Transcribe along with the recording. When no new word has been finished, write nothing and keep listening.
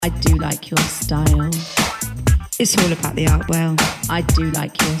I do like your style. It's all about the art well. I do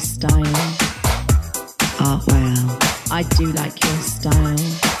like your style. Art well. I do like your style.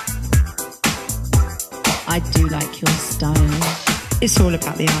 I do like your style. It's all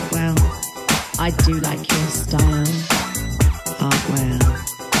about the art well. I do like your style. Art well.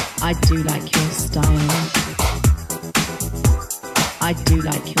 I do like your style. I do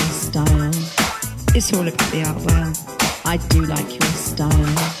like your style. It's all about the art well. I do like your style.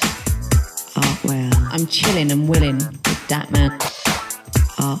 Art well. I'm chilling and willing with that man.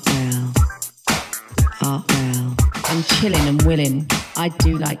 Art well. Art well. I'm chilling and willing. I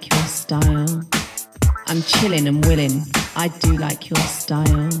do like your style. I'm chilling and willing. I do like your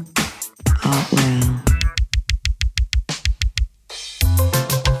style. Art well.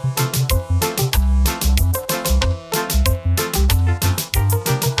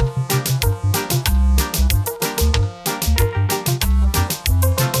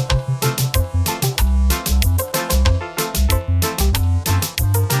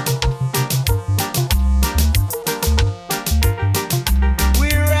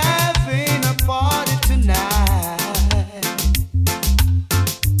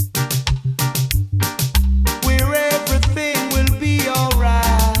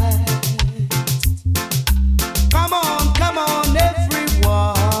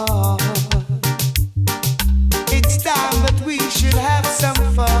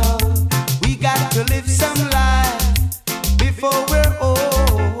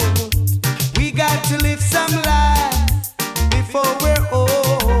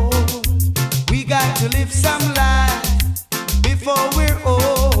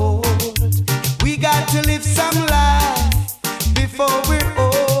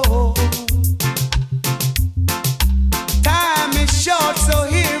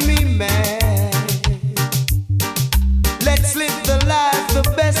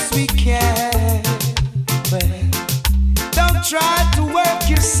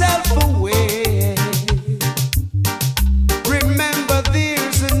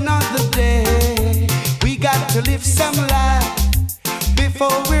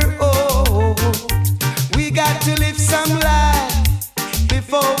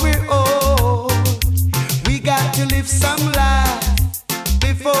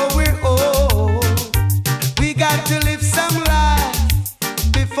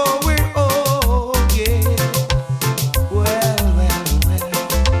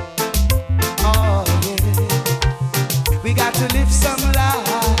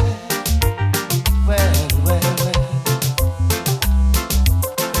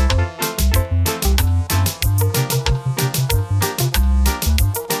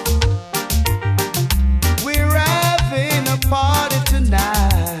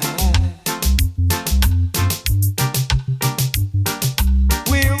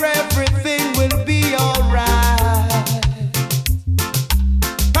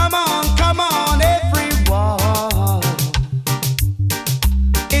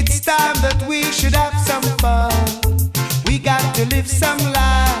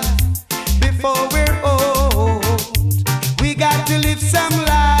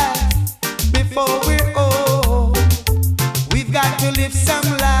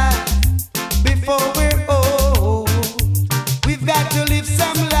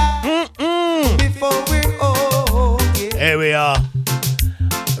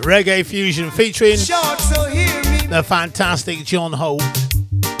 Reggae Fusion featuring the fantastic John Holt.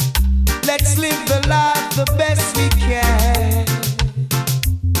 Let's live the life the best we can.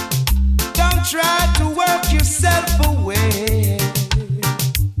 Don't try to work yourself away.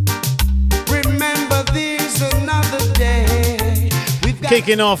 Remember there's another day.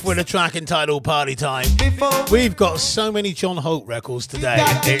 Kicking off with a track entitled Party Time. We've got so many John Holt records today.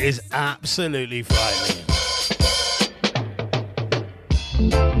 It is absolutely frightening.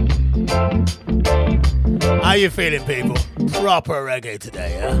 How you feeling, people? Proper reggae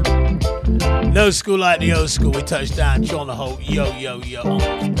today, yeah? No school like the old school. We touched down. John Holt, yo, yo, yo.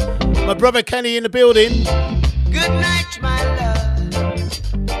 My brother Kenny in the building. Good night, my love.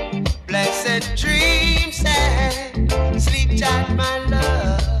 Blessed dreams and sleep tight, my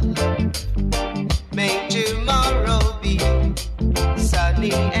love. May tomorrow be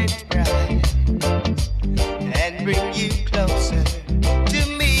sunny and bright and bring you closer to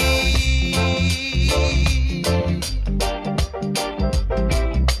me.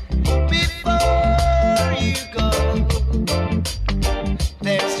 Before you go,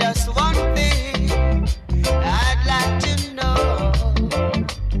 there's just one thing I'd like to know.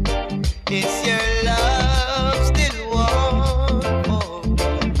 Is your love still warm,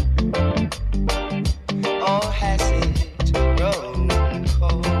 or has it grown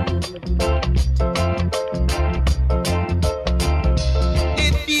cold?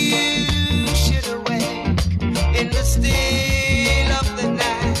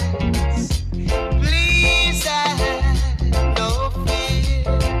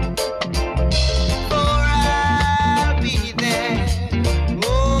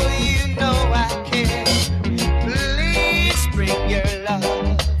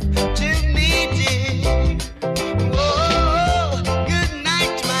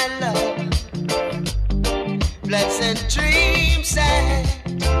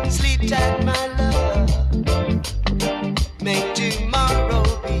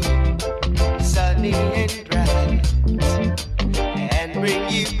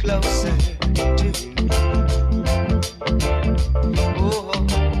 you closer to me. Oh,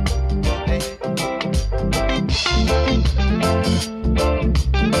 hey.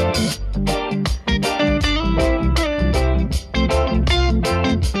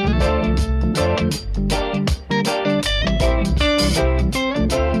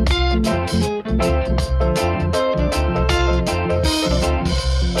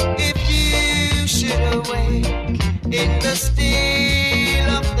 In the still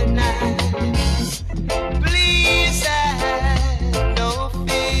of the night, please have no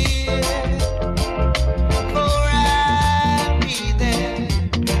fear, for I'll be there.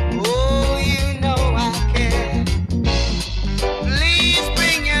 Oh, you know I care. Please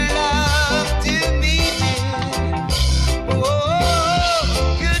bring your love to me, dear.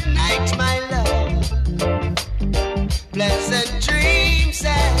 Oh, good night, my love. Pleasant dreams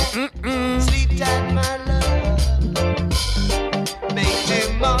and sleep tight, my love.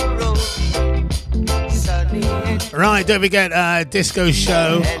 Right, don't forget Disco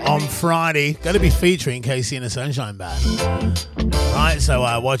Show on Friday. Going to be featuring Casey and the Sunshine Band. Right, so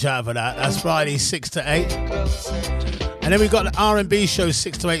watch out for that. That's Friday 6 to 8. And then we've got the R&B show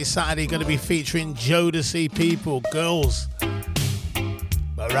 6 to 8 Saturday. Going to be featuring Jodeci people, girls.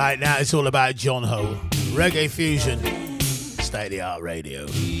 But right now it's all about John Ho. Reggae fusion. State of the art radio.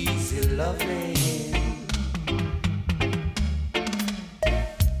 Easy loving.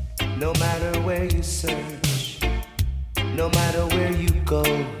 No matter where you search, no matter where you go,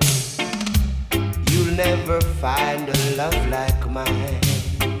 you'll never find a love like mine.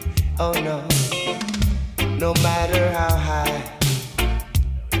 Oh no. No matter how high,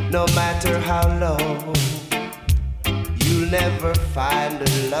 no matter how low, you'll never find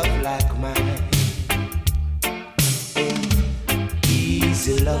a love like mine.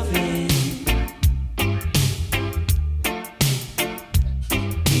 Easy loving.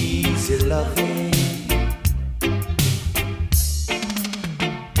 Easy loving.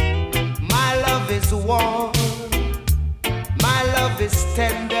 My love is warm, my love is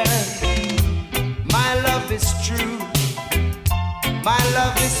tender, my love is true, my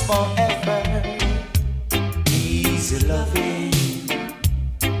love is forever. Easy loving.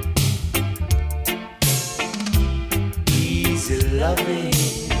 Easy loving.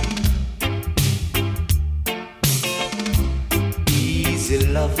 Easy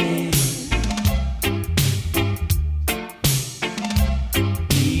loving.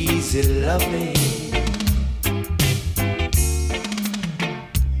 Easy loving.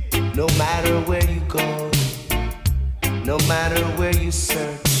 No matter where you go, no matter where you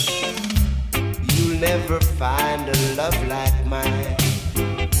search, you'll never find a love like mine.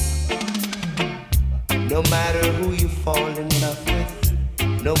 No matter who you fall in love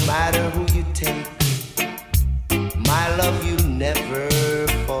with, no matter who you take, my love you'll never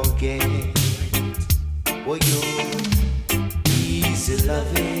forget. Oh, you're easy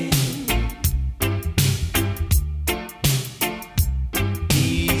loving.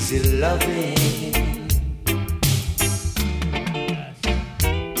 Easy loving.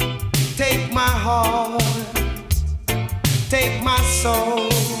 Take my heart, take my soul,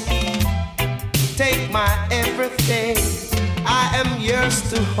 take my everything, I am yours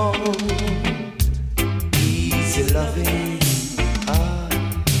to hold. Easy loving. Ah,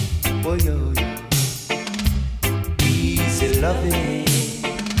 oh yo yo. Easy loving.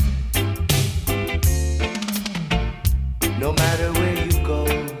 No matter where you go,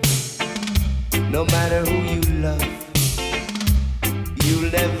 no matter who you love, you'll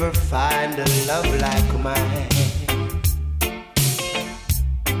never find a love like mine.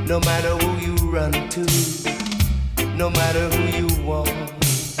 No matter who you run to, no matter who you want,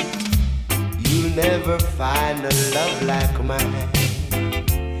 you'll never find a love like mine.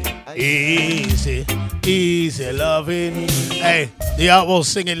 Easy, easy loving. Hey, the Artwell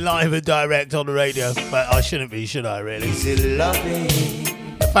singing live and direct on the radio, but I shouldn't be, should I really? Easy loving.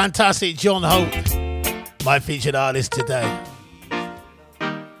 The fantastic John Hope, my featured artist today.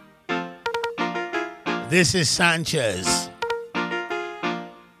 This is Sanchez.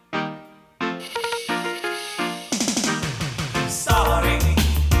 Sorry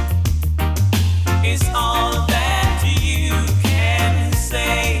is all that you can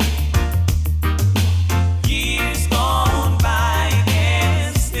say. Years gone by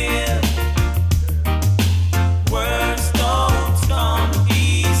and still words don't come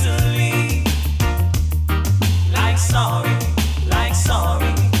easily. Like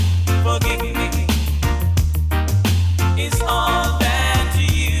sorry, forgive me.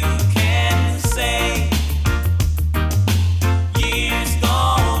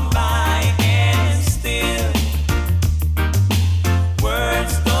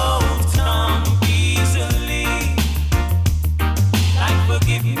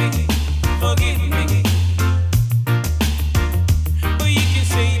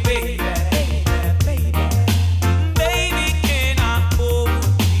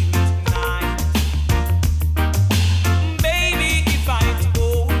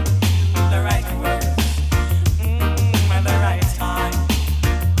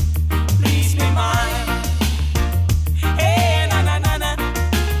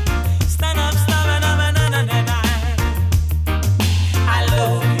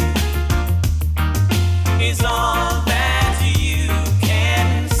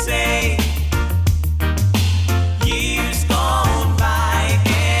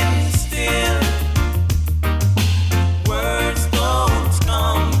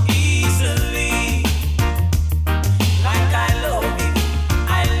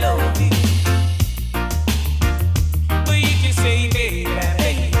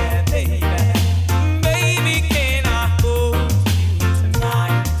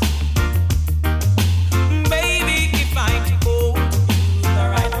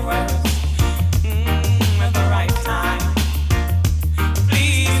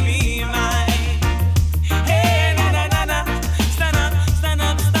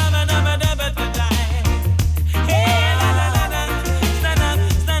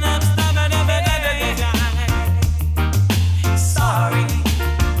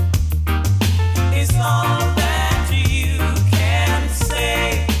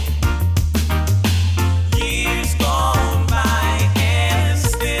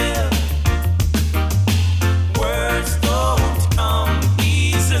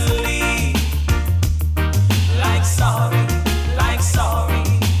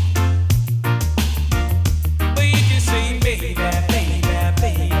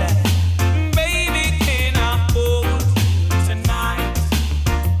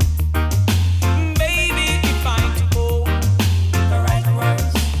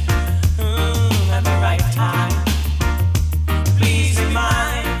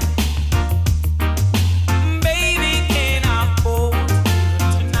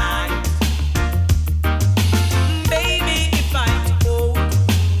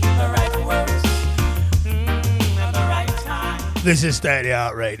 This is State of the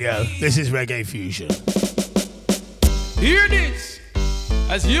Art Radio. This is Reggae Fusion. Hear this.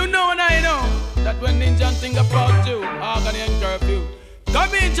 As you know and I know that when Ninja and Thing approach you, Agony and curfew,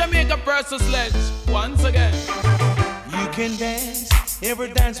 come in Jamaica Press Sledge once again. You can dance, ever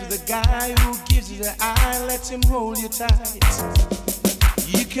dance with a guy who gives you the eye, lets him hold you tight.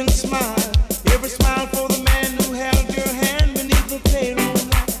 You can smile, ever smile for the man who held your hand beneath the pale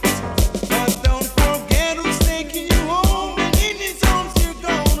moonlight. But don't forget who's taking you home, and in his arms you're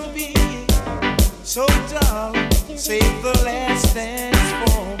gonna be. So darling, save the last dance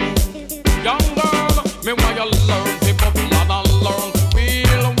for me. Young girl, me want you learn to bubble and I learn to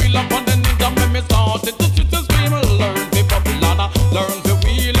wheel up on the ninja, me start it to scream. Learn to bubble and I learn to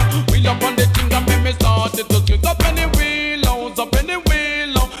wheel up on the thing and me start it to scream. Up any wheel, up any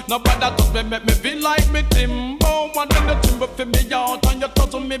wheel. Nobody touch me, make me feel like me Timbo. One in the timber for me out and you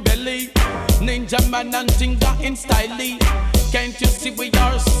touch on me belly. Ninja man and Tinga in style. Can't you see we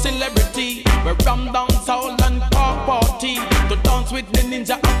are celebrity? We're from down south and park party. To dance with the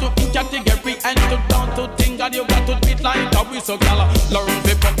ninja up to in category. And to dance to Tinga you got to beat like a whistle gala. Learn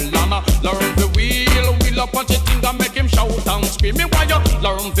the bubblana, learn the wheel up on the Tinga make him shout and scream. Me why you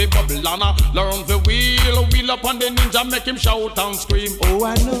learn the bubblana, learn the wheel up on the ninja make him shout and scream. Oh,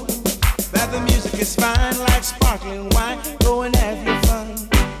 I know that the music is fine like sparkling wine. Go and have your fun,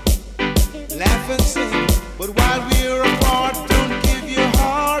 laugh and sing. But while we're apart, don't give your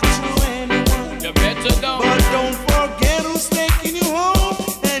heart to anyone. You better go. But don't forget who's taking you home,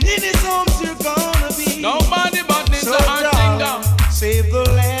 and in his arms you're gonna be. Nobody but Ninja so and Tinga. Save the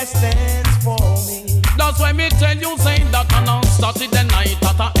last dance for me. That's why me tell you say that on Saturday night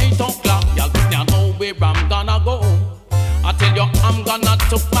at 8 o'clock. Y'all know where I'm gonna go. I tell you I'm gonna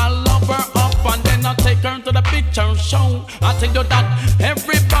took my lover up and then I take her to the picture show. I tell you that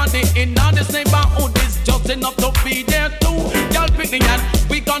everybody in this neighborhood is just enough to be there too. Y'all pick me and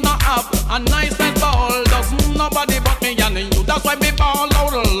we gonna have a nice night ball. Doesn't nobody but me and you. That's why me ball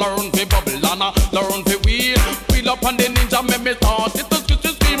out. Learn to bubble and learn to wheel up on the ninja make me start it to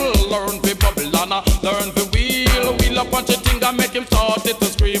scream. Learn to bubble and learn to wheel up on the thing and make him start it to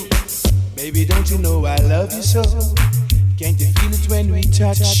scream. Baby, don't you know I love you so? Can't you feel it when we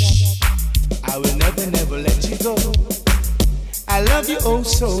touch? I will never, never let you go. I love you oh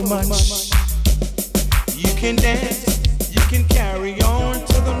so much. You can dance, you can carry on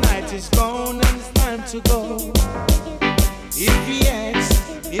till the night is gone and it's time to go. If he asks,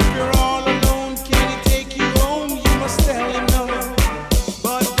 if you're all alone, can he take you home? You must tell him no.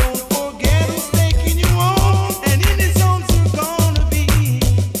 But don't forget who's taking you home, and in his arms you're gonna be.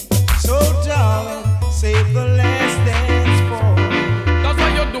 So darling, save the last dance for me. That's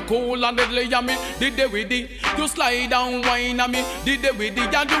why you do cool and deadly on me. Did they with it? You slide down, wine on me. Did they with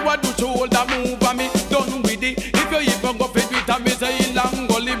it? And you want to shoulder move on me. Done with it. If you even go fit with me, say long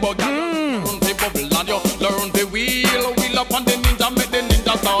gully bug. Learn to bubble and you learn to wheel up on the ninja, make the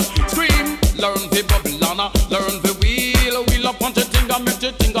ninja start scream. Learn to bubble and learn to wheel up on the thing and make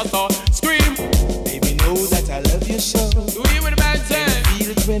the thing start scream. Baby, know that I love you so. Do you with the man say?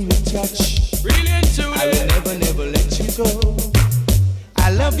 Feel it when we touch. Really into I will never, never let you go.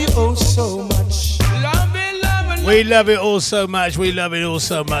 I love you oh so much. Love it, love it. We love it all so much. We love it all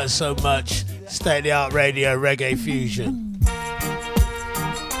so much, so much. State of the Art Radio, Reggae Fusion.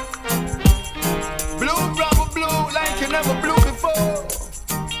 Blue, bravo, blue, like you never blew before.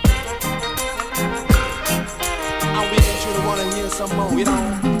 And we ain't sure to wanna hear some more, you know.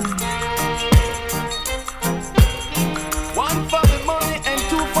 One for the money and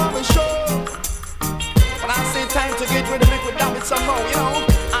two for the show. When I say time to get rid of it, down with some more, you know.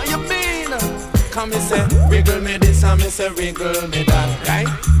 How you mean? Come and say, wiggle me this and me say, wiggle me that, right?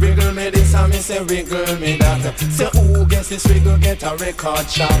 Wiggle me this and me say, wiggle me that. Say, who guess this wiggle get a record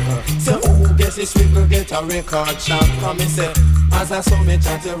shop? Say, who guess this wiggle get a record shop? Come and say, as I saw me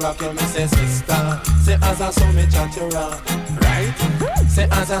chat you rock, you me say, sister. Say, as I saw me chat you rock, right? Say,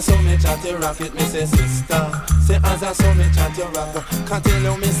 as I saw me chat you rock, it me say, sister. Say, as I saw me chat you rock. Can't tell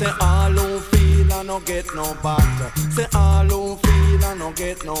you me say, all who feel I no get no back. Say, all who feel I no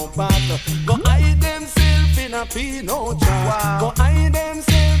get no back. Go hide themself in a Pinot jar. Go hide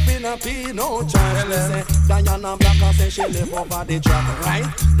themself in a Pinot jar. Me say, Diana Blacker say she live over the track, right?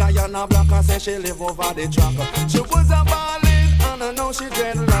 Diana Blacker say she live over the track. She was a ballin' and I know she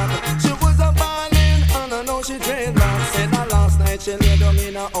dreadlock. She was a ballin' and I know she dreadlock. Said that last night she lay down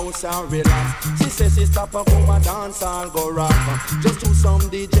in a house and relax. She says she stop up over dance and go rock. Just do some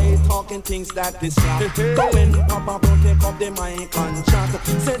DJ talking things that distract. But when Papa Brown take up the mic and chat,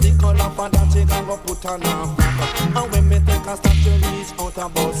 say the color for that she can go put on a frack. And when me take a stop to reach out a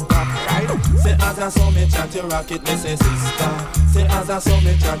bus stop, right? Say as I saw me chat you rock it, me say sister. Say as I saw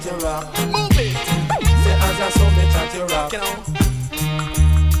me chat you rock. Move it. Say as I saw me chat you rock. You know.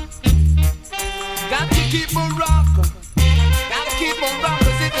 Got to keep on rock. Gotta keep on rock.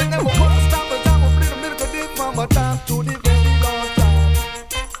 Cause if you never wanna stop us, I'm a little bit from a top to the very last time.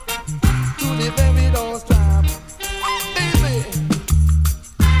 To the very last time. Baby.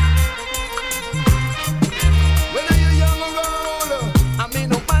 Whether you're young or old, I mean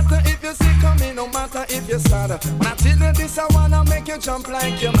no matter if you're sick or me, no matter if you're sad. When I tell you this, I wanna make you jump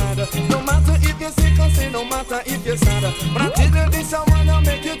like you're mad. No matter if you're sick or say, no matter if you're sad. When I tell you this, I wanna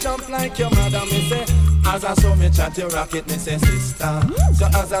make you jump like you're mad. Me say, as I saw me chat you rock it, me say sister. So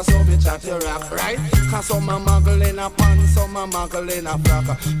as I saw me chat you rock, right? Cause some a muggle in a pants, some a muggle in a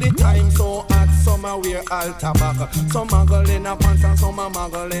frock. The time so hot, some a wear all tobacco. Some muggle in a pants and some a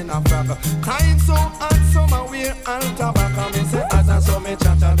muggle in a frock. Time so hot, some a wear all tobacco. Me say as I saw me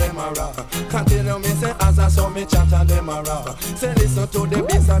chat them a rock. Continue me say as I saw me chat them a rock. Say listen to the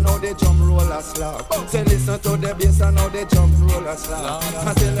bass and how the drum roll a slap. Say listen to the bass and how the drum roll a slap.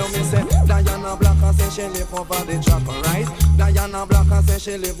 Continue me say Diana Black and say she live over the track, right? Diana Black and say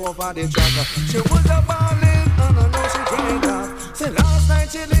she live over the track. She was a ballin' and I know she cried out. Say last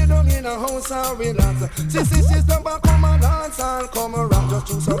night she lay down in a house and relax. She she's the back come and dance and come around. Just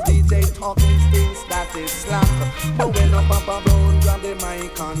do some DJ talking things that is slack. But when a Papa Brown grab the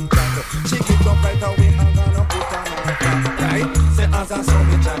mic and chat, she kicked up right away and gonna put on her back, right? Say as I saw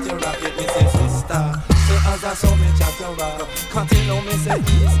me chat you rock it, me say sister. Say as I saw me chat you rock. Continue me say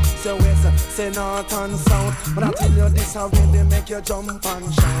east, say west, say north and south. But I tell you this how really make you jump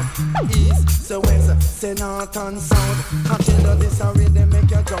and shout. East, say west, say north and south. I tell you this how really make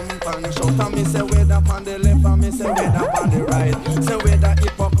you jump and shout. And me say whether on the left and me say whether on the right. Say whether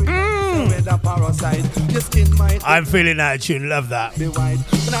hypocrite, say whether parasite. Your skin might. I'm feeling that tune, love that. Be white.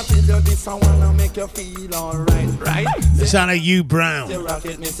 But I tell you this I wanna make you feel alright, right? The sound of you, Brown. Say rock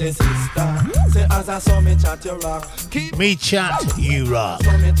it, me say sister. Say as I saw me chat you rock. Keep me chat, you rock.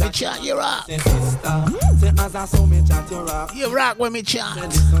 Me chat, you rock. Say sister. Say as I saw me chat you rock. You rock when me chat. Say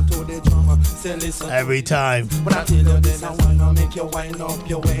listen to the drummer. Say listen. Every time. But I tell you this I wanna make you wind up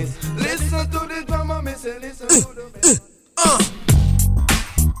your waist. Listen to the drummer, me say listen to the bass.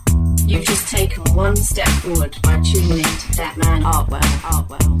 You've just taken one step forward by tuning into that man Artwell.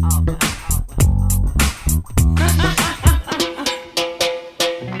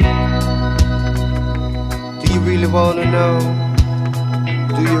 Do you really wanna know?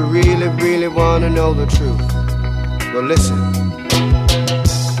 Do you really, really wanna know the truth? Well, listen.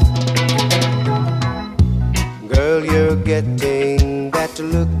 Girl, you're getting that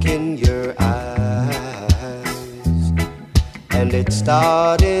look in your eyes, and it's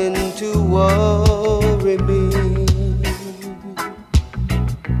starting to worry me.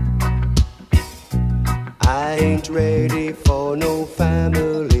 I ain't ready for no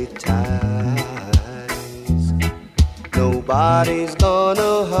family ties. Nobody's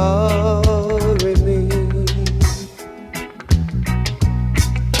gonna hurry me.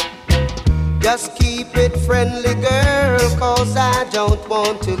 Just keep it friendly, girl, 'cause I don't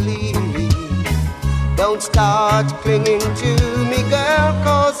want to leave. Don't start clinging to me, girl,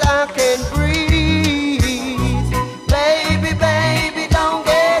 'cause I can't breathe. Baby, baby, don't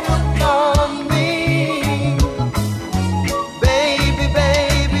get hooked on me. Baby,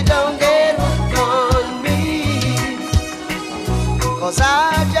 baby, don't get hooked on me. 'Cause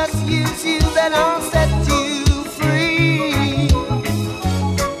I just use you, then I'll set you free.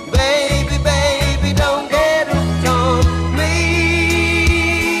 Baby, baby, don't get hooked on me.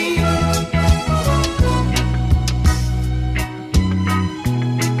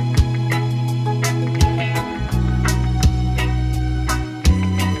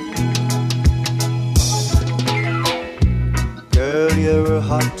 Girl, you're a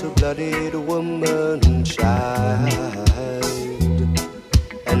hot-blooded woman, child,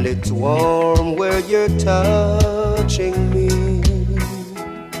 and it's warm where you're touching me.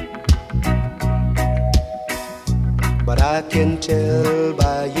 But I can tell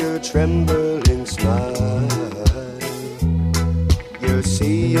by your trembling smile, you're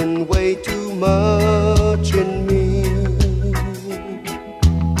seeing way too much in me.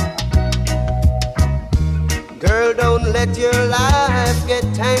 Girl, don't let your life get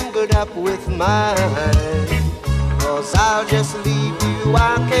tangled up with mine, 'cause I'll just leave you,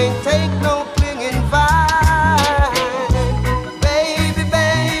 I can't take no clinging vine. Baby,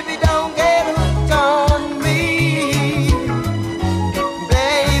 baby, don't get hooked on me.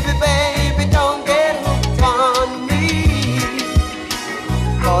 Baby, baby, don't get hooked on me.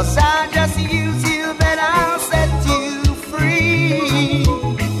 'Cause I just use you, then I'll set you free.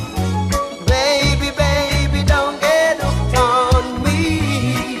 Baby,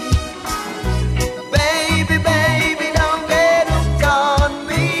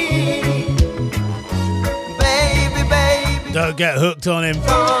 get hooked on him.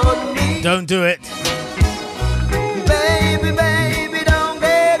 on me. Don't do it. Baby, baby, don't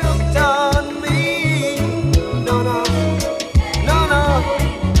get hooked on me. No, no, no, no,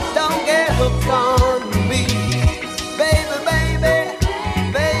 don't get hooked on me. Baby, baby,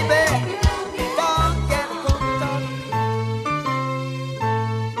 baby, don't get hooked on me.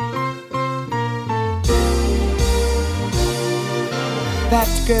 That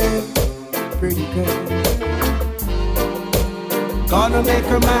girl, pretty girl, gonna make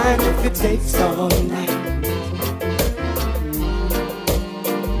her mind if it takes all night.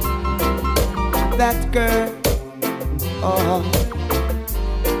 That girl, oh,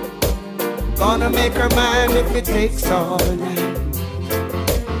 gonna make her mind if it takes all night.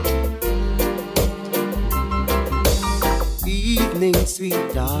 Evening,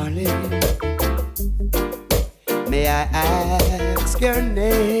 sweet darling, may I ask your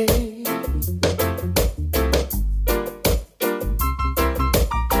name?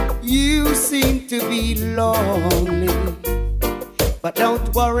 You seem to be lonely, but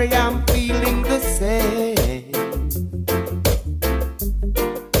don't worry, I'm feeling the same.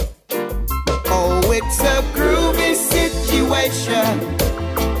 Oh, it's a groovy situation,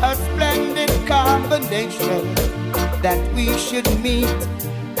 a splendid combination that we should meet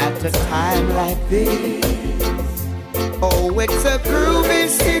at a time like this. Oh, it's a groovy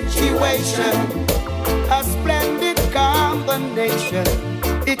situation, a splendid combination.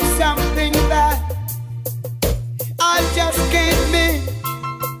 It's something that I just can't miss.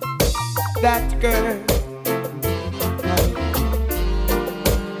 That girl,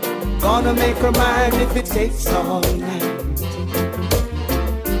 gonna make her mind if it takes all night.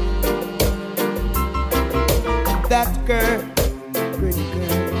 That girl, pretty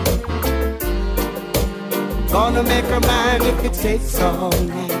girl, gonna make her mind if it takes all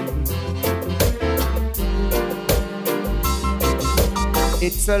night.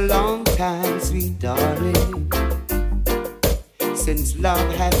 It's a long time, sweet darling, since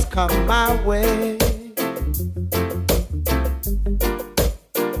love has come my way.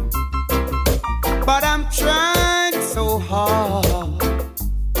 But I'm trying so hard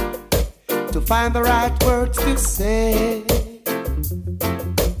to find the right words to say.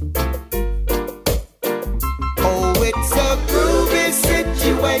 Oh, it's a groovy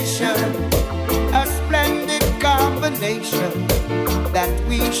situation, a splendid combination that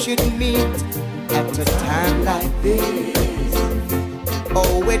we should meet at a time like this.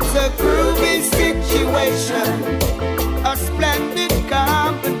 Oh, it's a groovy situation, a splendid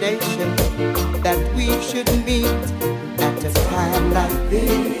combination that we should meet at a time like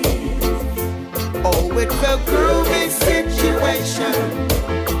this. Oh, it's a groovy situation,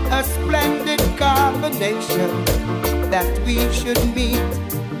 a splendid combination that we should meet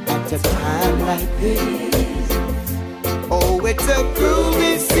at a time like this. Oh, it's a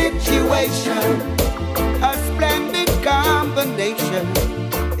groovy situation, a splendid combination.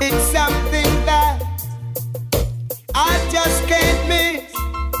 It's something that I just can't miss.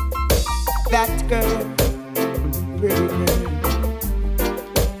 That girl, pretty girl,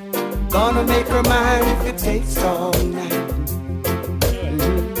 gonna make her mind if it takes all night.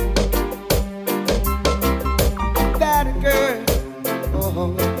 That girl,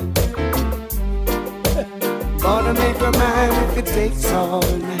 oh, gonna make her mind if it takes all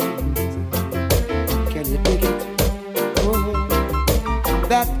night. Can you dig it? Oh,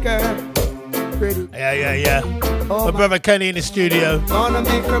 that girl, pretty. Yeah. Oh, My brother Kenny in the studio gonna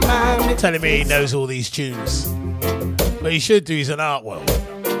make her mind. telling me he knows all these tunes. But he should do, he's an art world.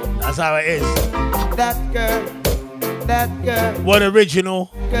 That's how it is. That girl, that girl. One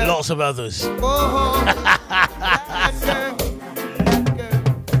original, lots of others. Oh, that girl, that girl.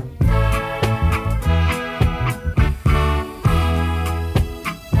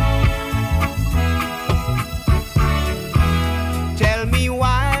 Tell me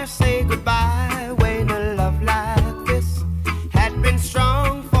why say goodbye when a love like this had been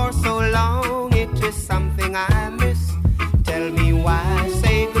strong for so long. It is something I miss. Tell me why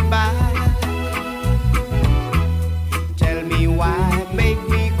say goodbye. Tell me why make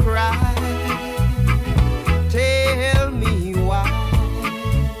me cry.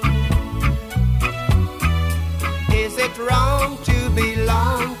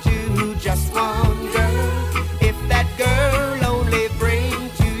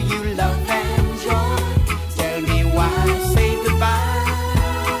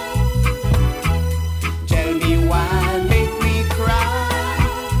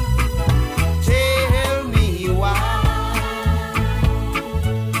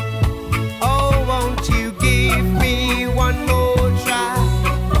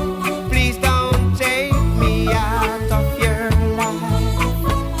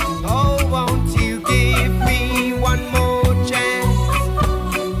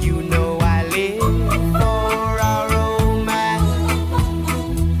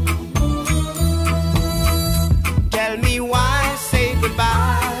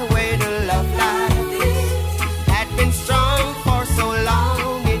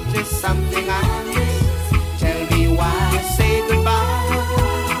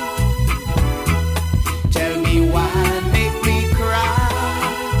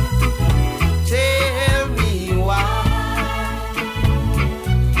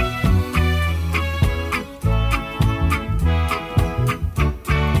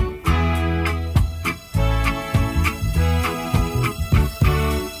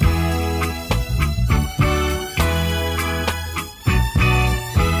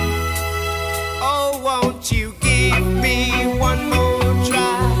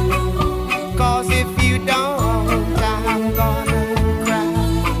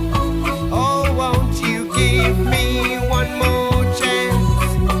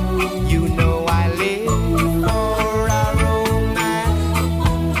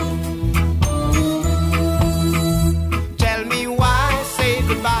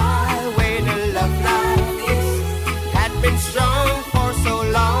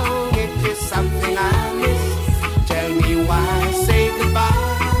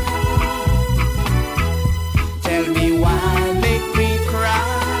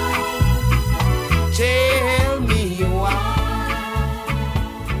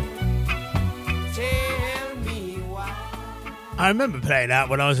 remember playing that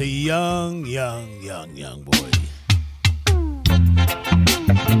when I was a young boy.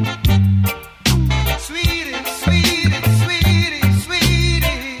 Sweetie, sweetie, sweetie,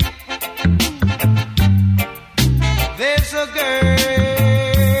 sweetie. There's a girl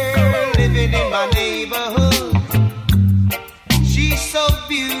living in my neighborhood. She's so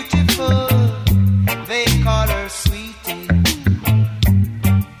beautiful, they call her Sweetie.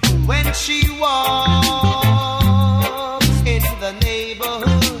 When she walks in the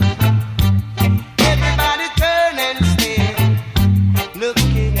neighborhood, everybody turn and stare,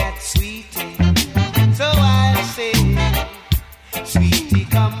 looking at Sweetie. So I say, Sweetie,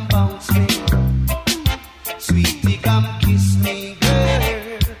 come bounce me. Sweetie, come kiss me,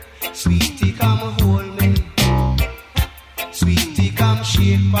 girl. Sweetie, come hold me. Sweetie, come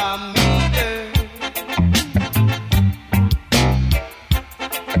shake for me, girl.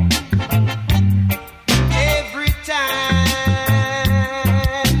 Every time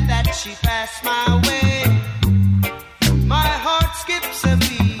that she pass my way, my heart skips a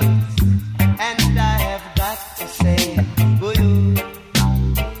beat, and I have got to say, oh, you,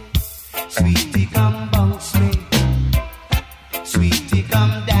 Sweetie, come bounce me. Sweetie,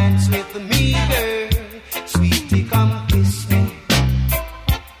 come dance with me, girl. Sweetie, come kiss me.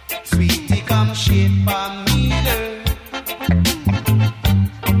 Sweetie, come shake for me, girl.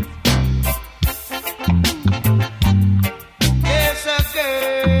 There's a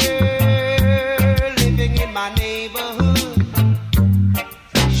girl living in my neighborhood.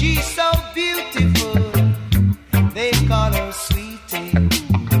 She's so beautiful, they call her Sweetie.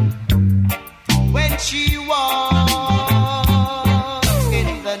 When she walks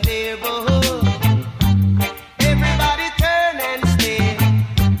in the neighborhood, everybody turn and stare.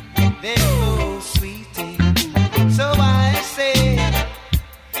 There goes Sweetie. So I say,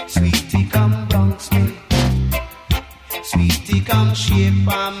 Sweetie, come bounce me. Sweetie, come shake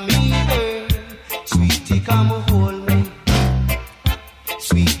for me, girl. Sweetie, come hold me.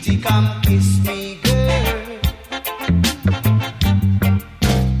 Sweetie, come kiss me, girl.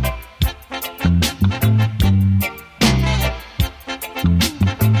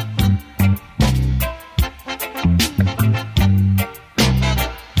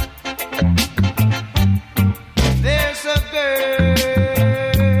 There's a girl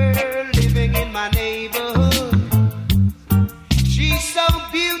living in my neighborhood. She's so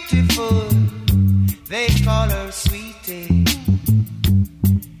beautiful, they call her Sweetie.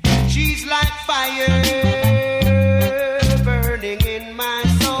 She's like fire burning in my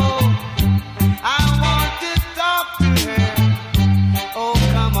soul. I want to talk to her. Oh,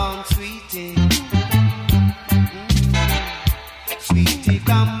 come on, Sweetie. Sweetie,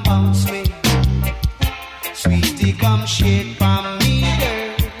 come bounce me. Sweetie, come shake for me,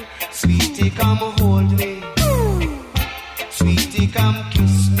 girl. Sweetie, come hold me. Sweetie, come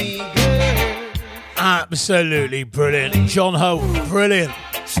kiss me, girl. Absolutely brilliant. John Hope, brilliant.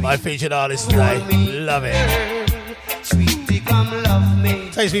 My featured artist today. Love it. Sweetie, come love me.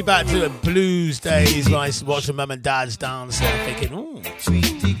 Takes me back to the blues days when I used to watch the mum and dads dance and thinking, ooh,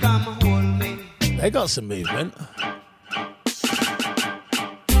 Sweetie, come hold me. they got some movement.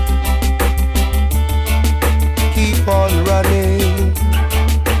 Keep on running,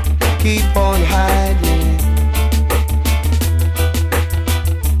 keep on hiding.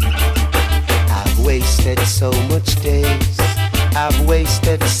 I've wasted so much days, I've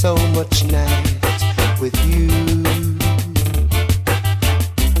wasted so much nights with you.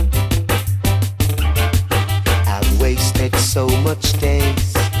 I've wasted so much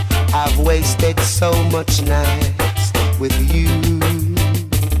days, I've wasted so much nights with you.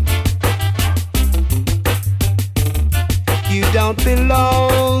 You don't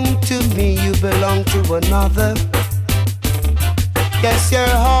belong to me, you belong to another. Guess your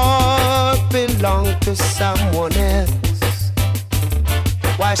heart belongs to someone else.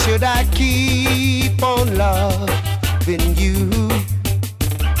 Why should I keep on loving you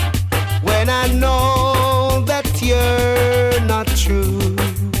when I know that you're not true?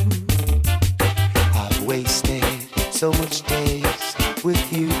 I've wasted so much days with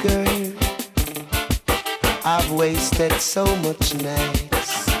you, girl. I've wasted so much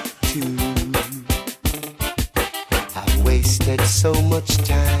nights too. I've wasted so much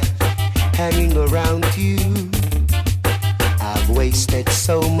time hanging around you. I've wasted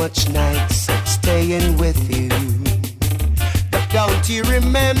so much nights staying with you. But don't you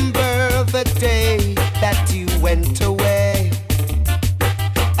remember the day that you went away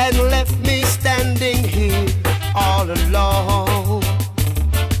and left me standing here all alone?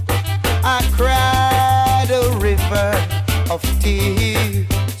 I cried a river of tears,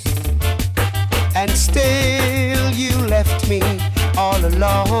 and still you left me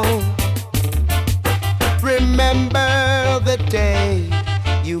alone. Remember the day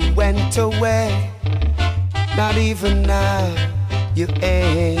you went away. Not even now you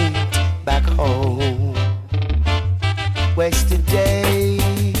ain't back home. Wasted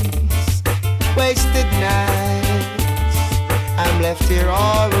days, wasted nights. I'm left here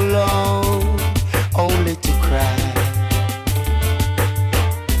all alone, only to cry.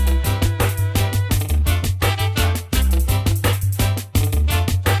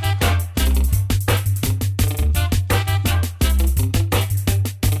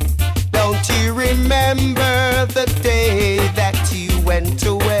 Don't you remember the day that you went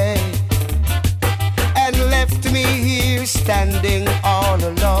away and left me here standing all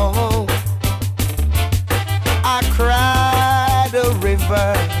alone? I cried a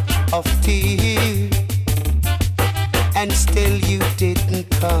river of tears, and still you didn't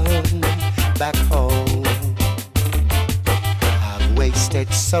come back home. I've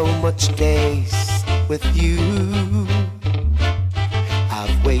wasted so much days with you.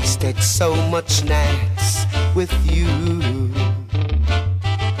 I've wasted so much nights with you.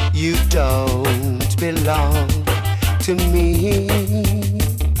 You don't belong to me.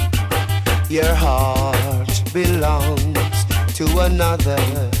 Your heart belongs to another.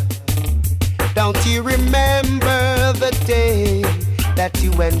 Don't you remember the day that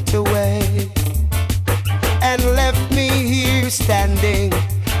you went away and left me here standing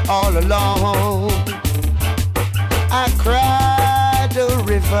all alone? I cried a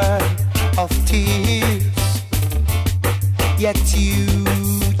river of tears, yet you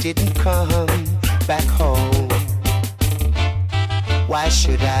didn't come back home. Why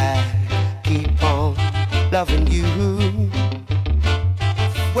should I keep on loving you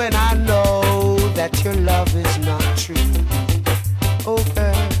when I know that your love is not true? Oh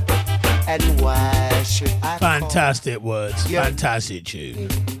girl, and why should I? Fantastic words, fantastic tune.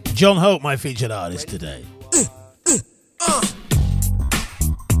 John Hope, my featured artist today.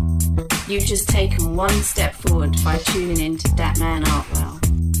 You've just taken one step forward by tuning in to Dat Man Artwell.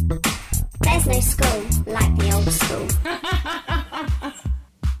 There's no school like the old school.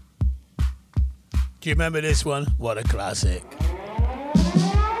 Do you remember this one? What a classic.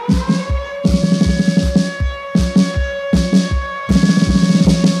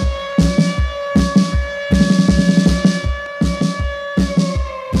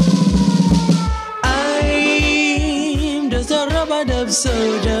 I'm just a rubber-dub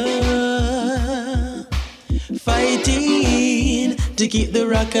soldier, fighting to keep the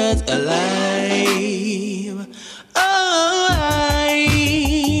rockers alive. Oh,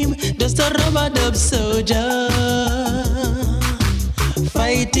 I'm just a rubber-dub soldier,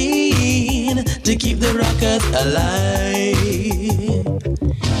 fighting to keep the rockers alive.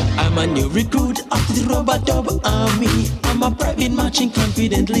 I'm a new recruit of the rubber-dub army. I'm a private marching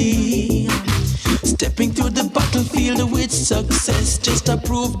confidently, stepping through the battlefield with success, just to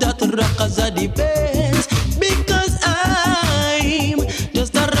prove that the rockers are the best. Because I'm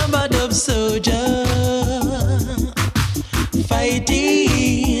just a rubber-dub soldier,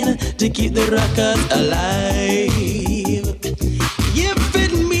 fighting to keep the rockers alive. If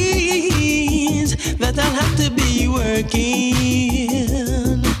it means that I'll have to be working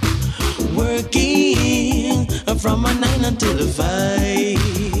from a 9 until 5.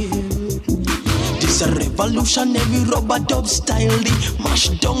 This a revolutionary rubber-dub style, they mash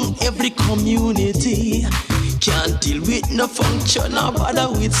down every community. Can't deal with no function or bother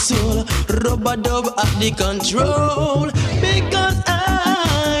with soul. Rubber-dub at the control. Because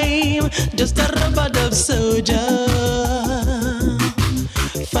I'm just a rubber-dub soldier,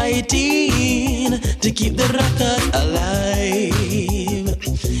 fighting to keep the rockers alive.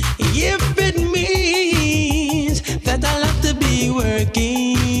 If it means that I'll have to be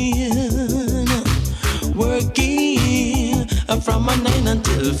working from a 9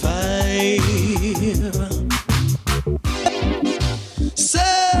 until 5.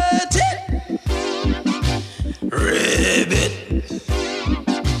 Set it, ribbit,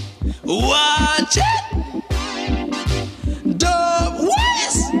 watch it, dub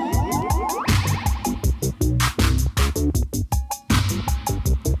waist.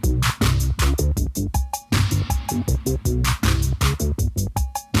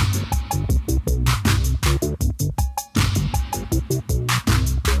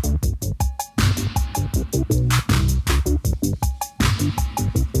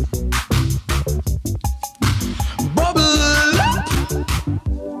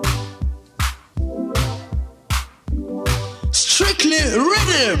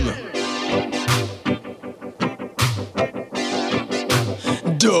 Rhythm.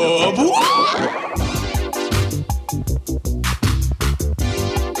 Dub.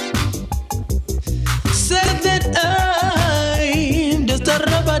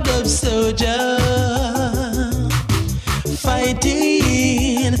 soldier,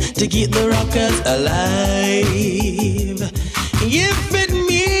 fighting to keep the rockers alive. If it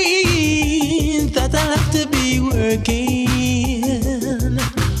means that I'll have to be working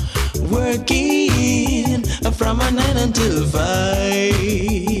from 9 until 5,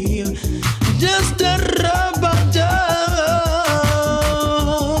 just a rubber dub,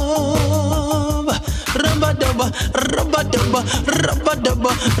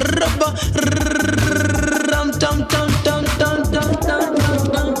 rum tum tum tum tum tum tum.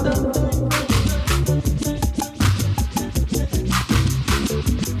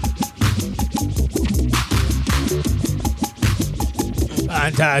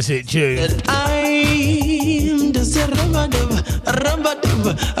 Fantastic tune. I'm just a rubber dub.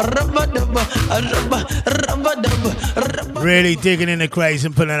 Really digging in the craze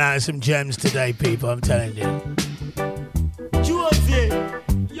and pulling out some gems today, people, I'm telling you. Josie,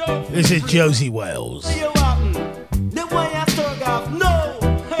 yo. This is Josie Wales. See you happen. The way I talk off, no.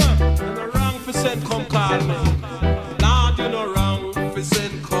 You're no wrong for send come call me. Lord, you're no wrong for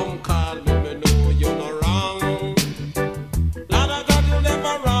send come call me. Me know you're no wrong. Lord, I got you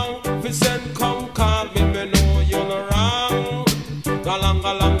never wrong for send come call me. Me know you're no wrong. Galang.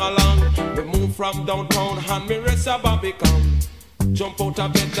 Me move from downtown and me rest a Barbican. Jump out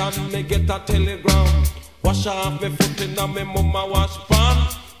of bed and me get a telegram. Wash off me foot in a me mama wash pan.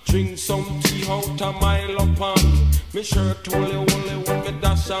 Drink some tea out a mile up on. Me shirt holy with me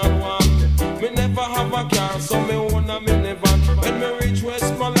dash on one. Me never have a car so me own a minivan. When me reach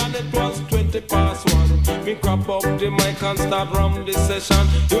Westmoreland it was 1:20. Me grab up the mic and start ram the session.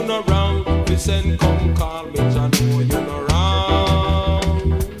 You no wrong, me send come call me Jah know you no wrong.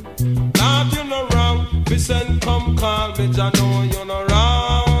 Lord you no wrong, me send come call me Jah know you no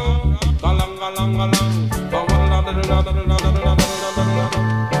wrong. Galang.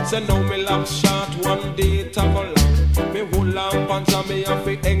 Say now me laugh short one day tackle long. Me hold on punch me and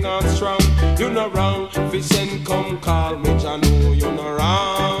fi hang on strong. You no wrong, fi send come call me Jah know you no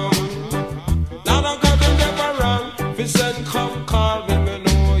wrong. Lord I got you never wrong, fi send come call me, me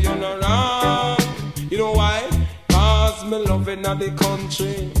know you no wrong. You know why? Cause me loving at the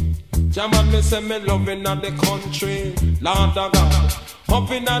country. Jaman me say me loving at the country. Lord of God. Up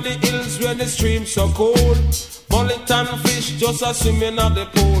in the hills where the streams so cold. Mullet and fish just a swimming at the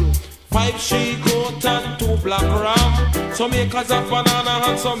pool. 5 she-goat and 2 black ram. Some acres of banana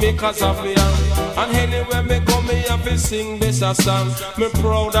and some acres of yam. And anywhere me go me have to sing this a song. Me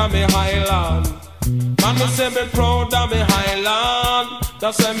proud of me highland. Man me say me proud of me highland.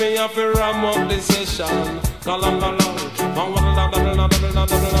 That's why me have to ram up the session. Lord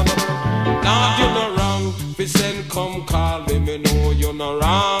you no wrong. We send come call me, me know you no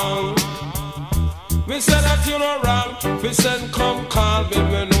wrong. We say that you no wrong. We send come call me,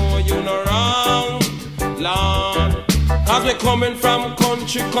 me know you no wrong. Lord, cause we coming from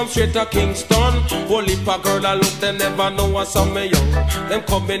country, come straight to Kingston. Only if a girl a look, they never know what's on me young. Them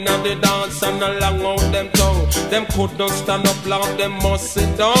coming on the dance and along out them tongue. Them could not stand up loud, them must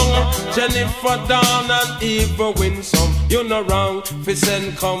sit down. Jennifer Dawn and Eva Winsome, you no wrong. Fi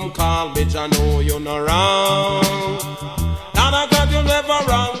send come call me, Jah know you no wrong. And I got you never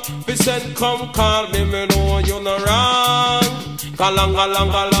wrong. Fi send come call me, me know you no wrong. Galang.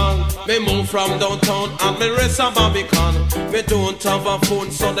 Me move from downtown and me rest a Barbican. Me don't have a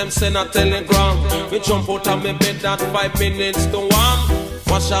phone, so them send a telegram. Me jump out of me bed at 5 minutes to 1.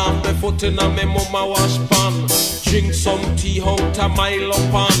 Wash off me foot in a me mama wash pan. Drink some tea out a mile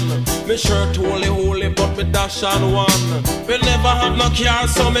up on. Me shirt holy, but me dash on one. Me never have no car,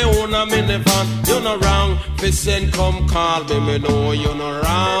 so me own a minivan. You no wrong, fi send come call me, me know you no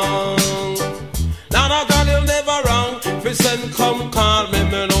wrong. Now I got you never wrong, fi send come call me,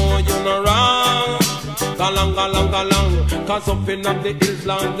 me know you no wrong. Galang. Cause up in the hills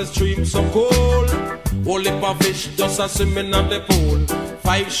land the stream so cold. Whole heap of fish just a swimming at the pool.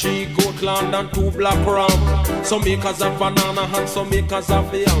 5 she-goat land and 2 black ram. Some acres of banana and some acres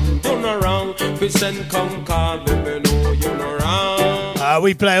of yam. You no wrong, fi send come call me, me know you no wrong.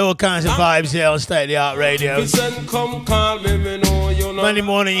 We play all kinds of vibes here on State of the Art Radio. Fi send come call me, me know you no Monday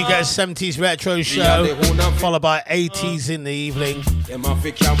morning you get a 70s retro show, followed by 80s in the evening.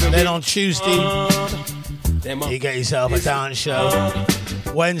 Then on Tuesday you get yourself a dance show.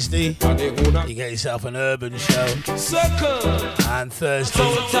 Wednesday you get yourself an urban show. And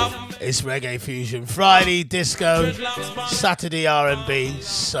Thursday it's reggae fusion. Friday disco, Saturday R&B,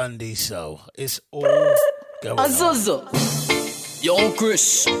 Sunday soul. It's all going on. Yo,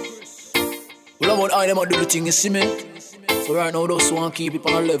 Chris. Well, about I them do the thing, you see me? So right now, those want to keep it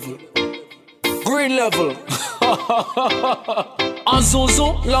on a level. Green level.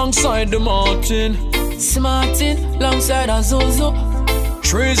 Azuzu, alongside the Martin. Smartin, alongside Azuzu.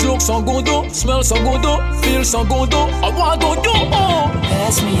 Trees look so good, oh, smell so good, oh, feel so good, oh, I want to do, oh.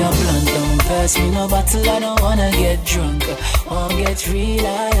 Pass me a blunt, don't pass me no bottle, I don't wanna get drunk. Won't get real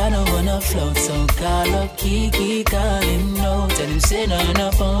high, I don't wanna float. So call up Kiki, call him no, tell him say no on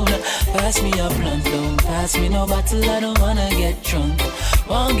the phone. Pass me a blunt, don't pass me no bottle, I don't wanna get drunk.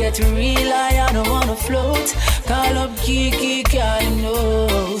 Won't get real high, I don't wanna float. Call up Kiki, call him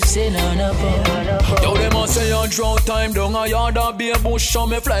no, say no on the phone. Yo, they must say a drought time down a yard or be a bush. So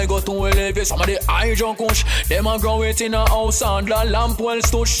me fly go to elevate some of the high junk kush. Them a grow it in a house and the lamp well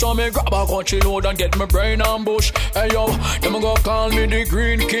stush. So me grab a country load and get my brain ambush. Hey yo, them a go call me the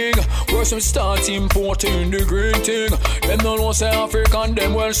Green King. Where some start importing the green thing. Them don't know say African,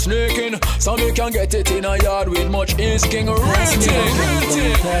 them well sneaking. So me can get it in a yard with much ease king.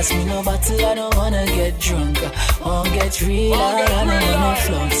 Pass me no bottle, I don't wanna get drunk. Won't get real, I don't wanna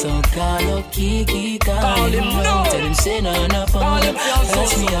float. So call up Kiki, call him no, tell him say no on the phone.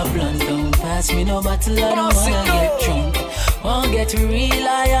 Pass me a blunt, don't pass me no bottle, I don't wanna get drunk. Won't get real,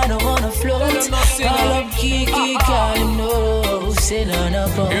 I don't wanna float. Call up Kiki, call him no, say no on the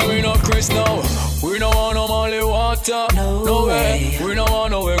phone. Here we no Chris now, we no want no Molly water. No way, we no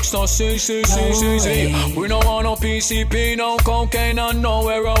want no ecstasy, we no want no PCP, no cocaine and no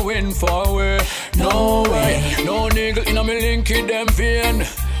heroin for way. No way, no nigga in a me linky them vein.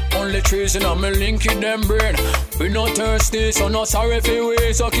 Only trees in a me linky them brain. We no thirsty, so no sorry for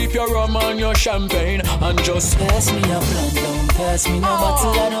we. So keep your rum and your champagne and just pass me a blunt, don't pass me no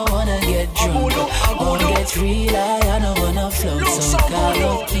bottle, I don't wanna get drunk. Won't get real, I don't wanna float. So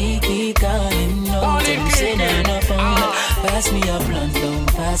call up Kiki, call him no, tell him say no on the phone. Pass me a blunt, don't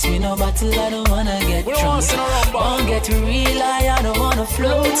pass me no bottle, I don't wanna get drunk. Won't get real, I don't wanna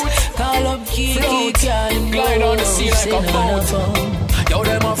float. Call up Kiki, call him no, say no on the phone. Yo,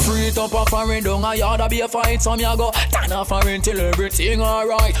 them a free it up a foreign down a yard a be a fight. Some ya go turn a foreign till everything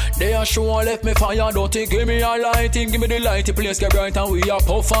alright. They a show left me fire, don't think give me a lighting. Give me the light, the place get bright and we a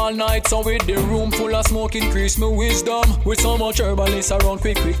puff all night. So with the room full of smoke increase me wisdom. With so much herbalist around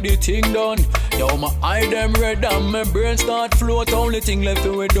quick the thing done. Yo, my eye them red and my brain start float. Only thing left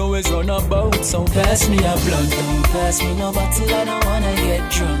we do is run about. So pass me a blunt, don't pass me no bottle, I don't wanna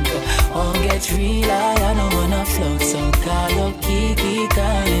get drunk. Won't get real, I don't wanna float. So call up Kiki,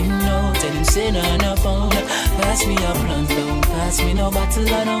 call him no, tell him say no on the phone. Pass me a blunt, don't pass me no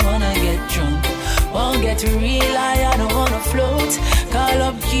bottle, I don't wanna get drunk. Won't get real, I don't wanna float. Call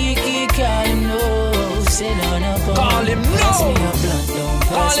up Kiki, call him no, say no on the phone. Call him no. Pass me a blunt, don't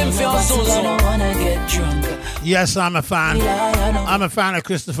pass me no bottle, I don't wanna get drunk. Yes, I'm a fan. I'm a fan of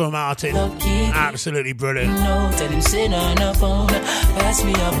Christopher Martin. Absolutely brilliant. No, tell him say no on the phone. Pass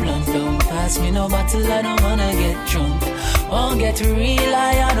me a blunt, don't pass me no bottle, I don't wanna get drunk. Won't get real,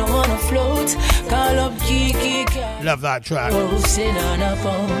 I don't wanna float. Call up Kiki, love that track. Oh, say no on the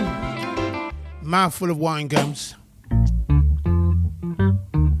phone. Mouthful of wine gums.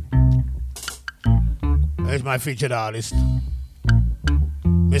 There's my featured artist,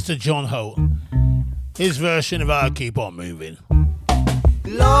 Mr. John Holt. His version of I'll Keep On Moving.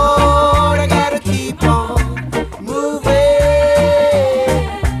 Lord, I gotta keep on moving.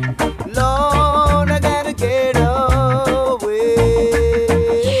 Lord, I gotta get away.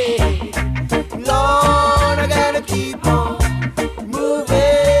 Lord, I gotta keep on moving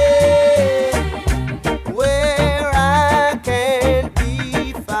where I can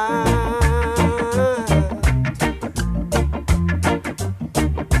be found.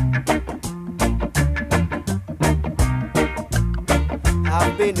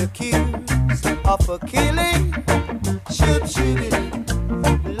 I've been accused of a killing, shoot.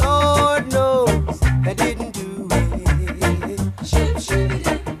 Lord knows I didn't do it, shoot.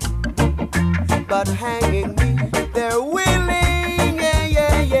 But hanging me, they're willing,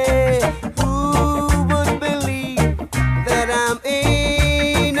 yeah. Who would believe that I'm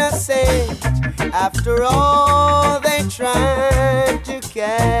innocent? After all, they tried to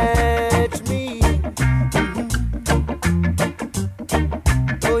catch me.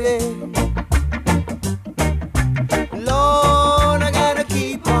 Oh yeah. Lord, I gotta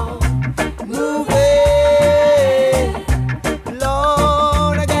keep on moving.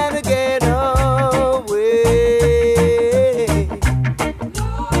 Lord, I gotta get away.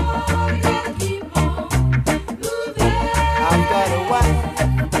 Lord, I gotta keep on moving. I've got a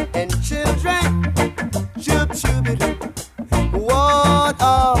wife and children. What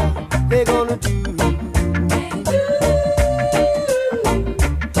are they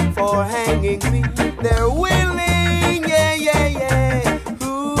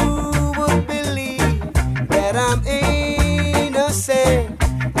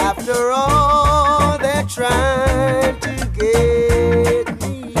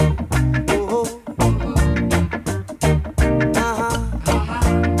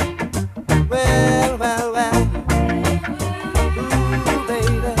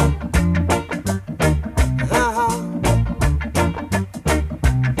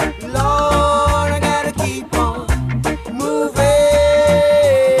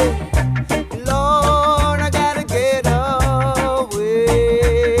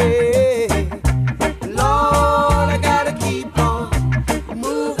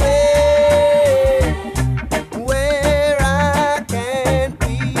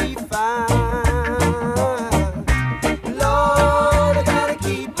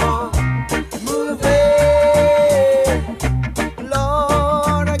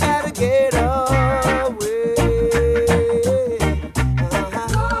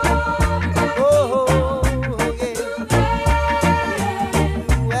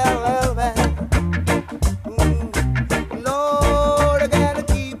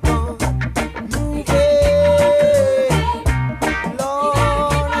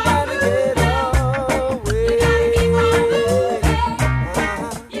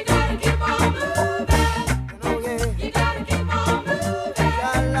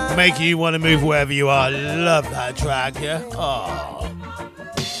make you want to move wherever you are. Love that track, yeah? Oh.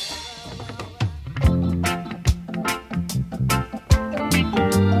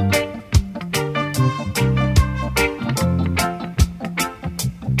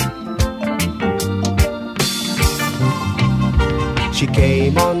 She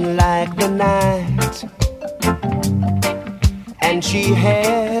came on like the night, and she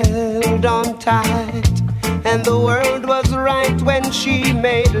held on tight, and the world was right when she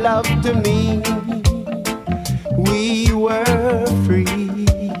made love to me. We were free,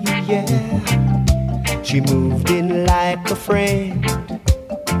 yeah. She moved in like a friend,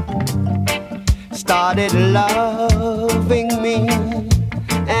 started loving me,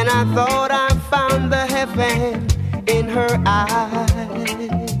 and I thought I found the heaven in her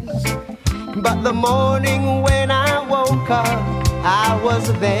eyes. But the morning when I woke up, I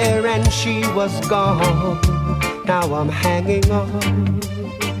was there and she was gone. Now I'm hanging on.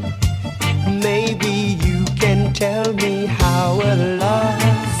 Maybe you can tell me how a love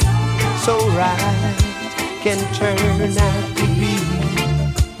so right can turn out to be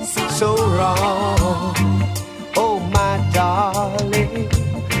so wrong. Oh my darling,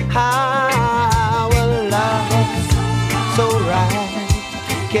 how a love so right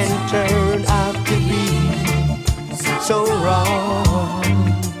can turn out to be so wrong.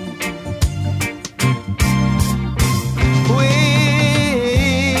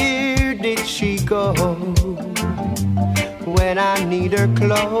 Where did she go when I need her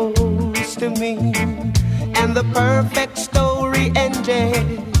close to me? And the perfect story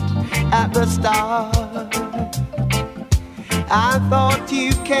ended at the start. I thought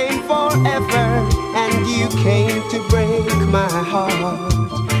you came forever, and you came to break my heart.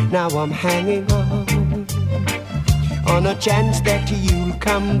 Now I'm hanging on a chance that you'll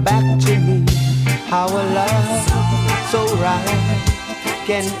come back to me. How a love so right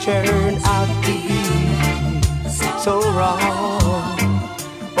can turn out to be so wrong.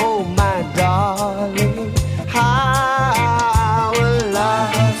 Oh my darling, how a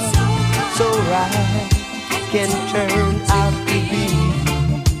love so right can turn out to be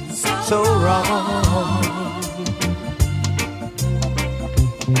so wrong.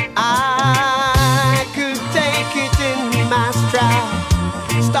 I could take it in my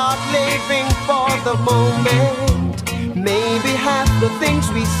stride, start living for the moment. Maybe half the things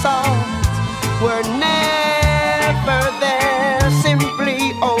we sought were never there. Simply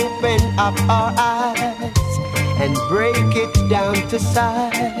open up our eyes and break it down to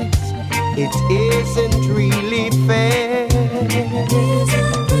size. It isn't really fair.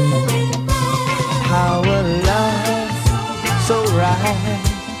 How a love so right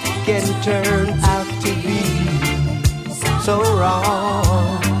can turn out to be so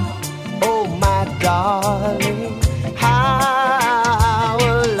wrong. Oh my darling, how a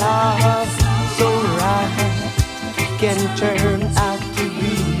love so right can turn out to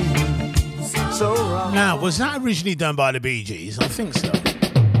be so wrong. Now, was that originally done by the Bee Gees? I think so.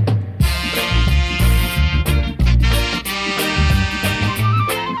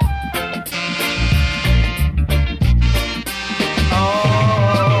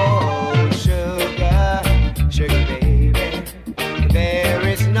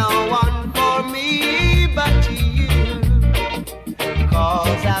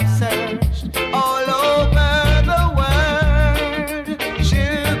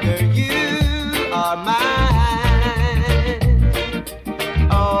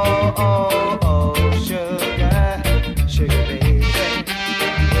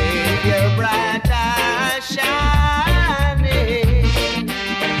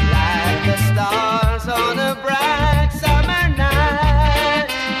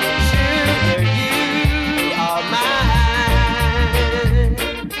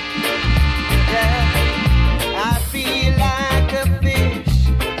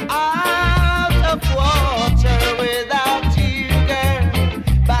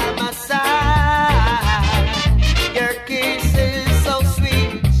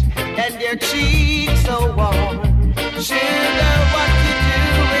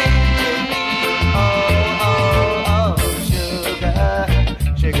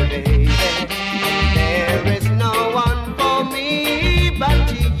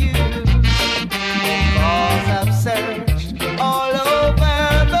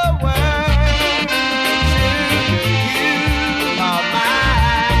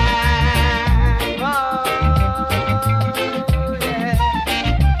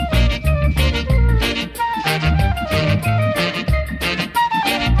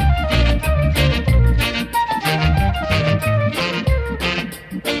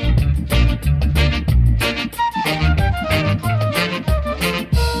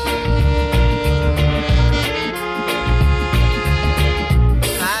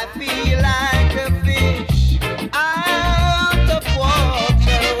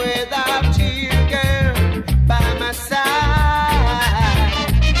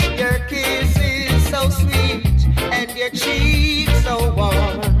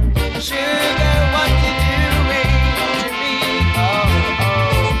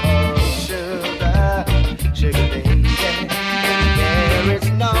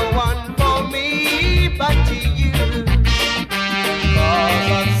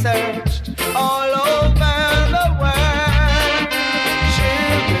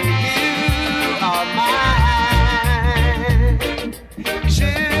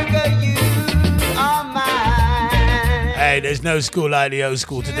 Hey, there's no school like the old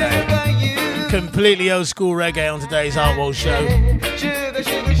school today. Completely old school reggae on today's Art World show.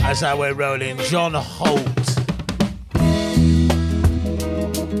 That's how we're rolling. John Holt.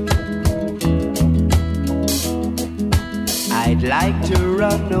 I'd like to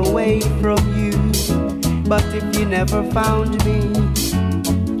run away from you, but if you never found me,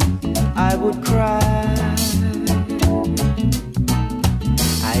 I would cry.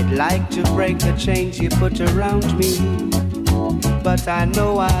 I'd like to break the chains you put around me, but I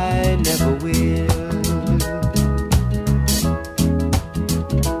know I never will.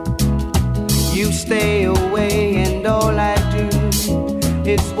 You stay away and all I do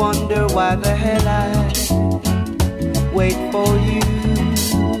is wonder why the hell I wait for you.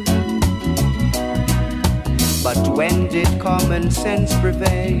 But when did common sense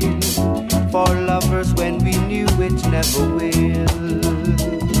prevail for lovers when we knew it never will?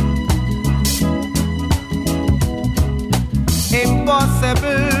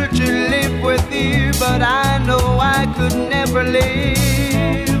 Impossible to live with you, but I know I could never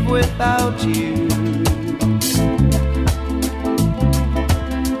live without you.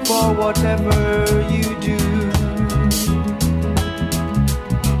 For whatever you do,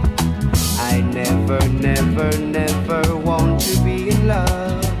 I never, never, never want to be in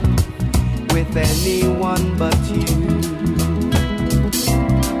love with anyone but you.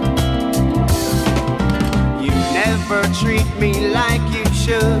 You never treat me like you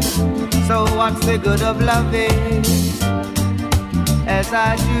should, so what's the good of loving as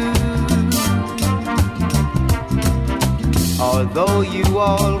I do? Although you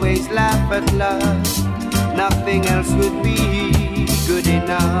always laugh at love, nothing else would be good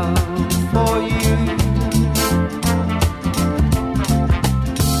enough for you.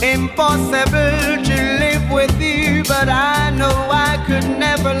 Impossible to live with you, but I know I could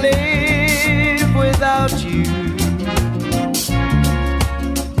never live without you.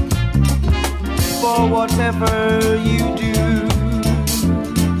 For whatever you do,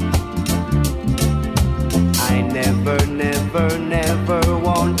 I never, never, never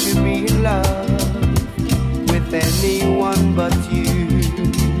want to be in love with anyone but you.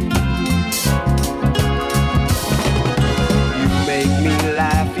 You make me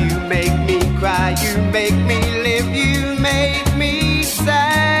laugh, you make me cry, you make me live, you make me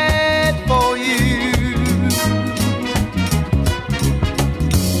sad for you.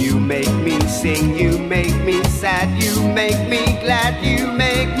 You make me sing, you make me sad, you make me glad, you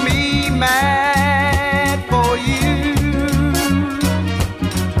make me mad for you.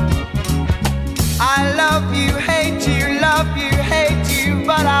 I love you, hate you,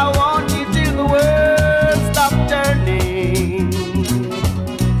 but I want you till the world stop turning.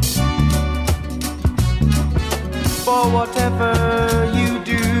 For whatever you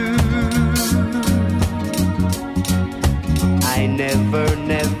do, I never,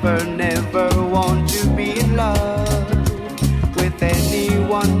 never, never want to be in love with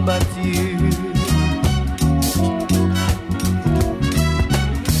anyone but you.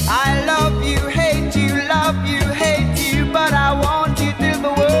 I love you, hate you, but I want you till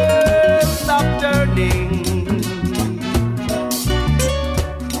the world stop turning.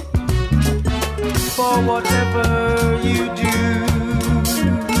 For whatever you do,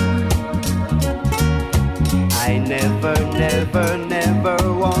 I never, never, never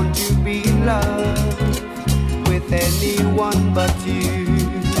want to be in love with anyone but you.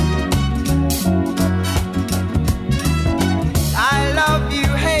 I love you,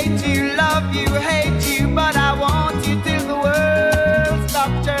 hate you, but I want you till the world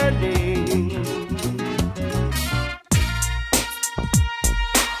stop turning.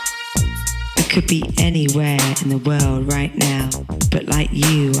 I could be anywhere in the world right now, but like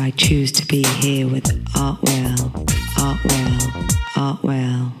you, I choose to be here with Artwell, Artwell,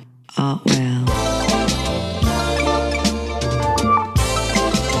 Artwell, Artwell.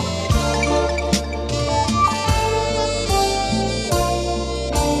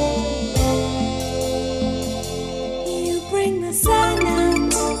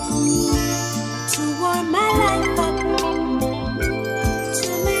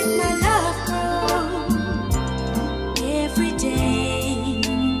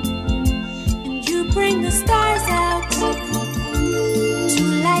 Bring the stars out to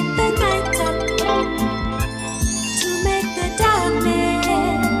light the night up.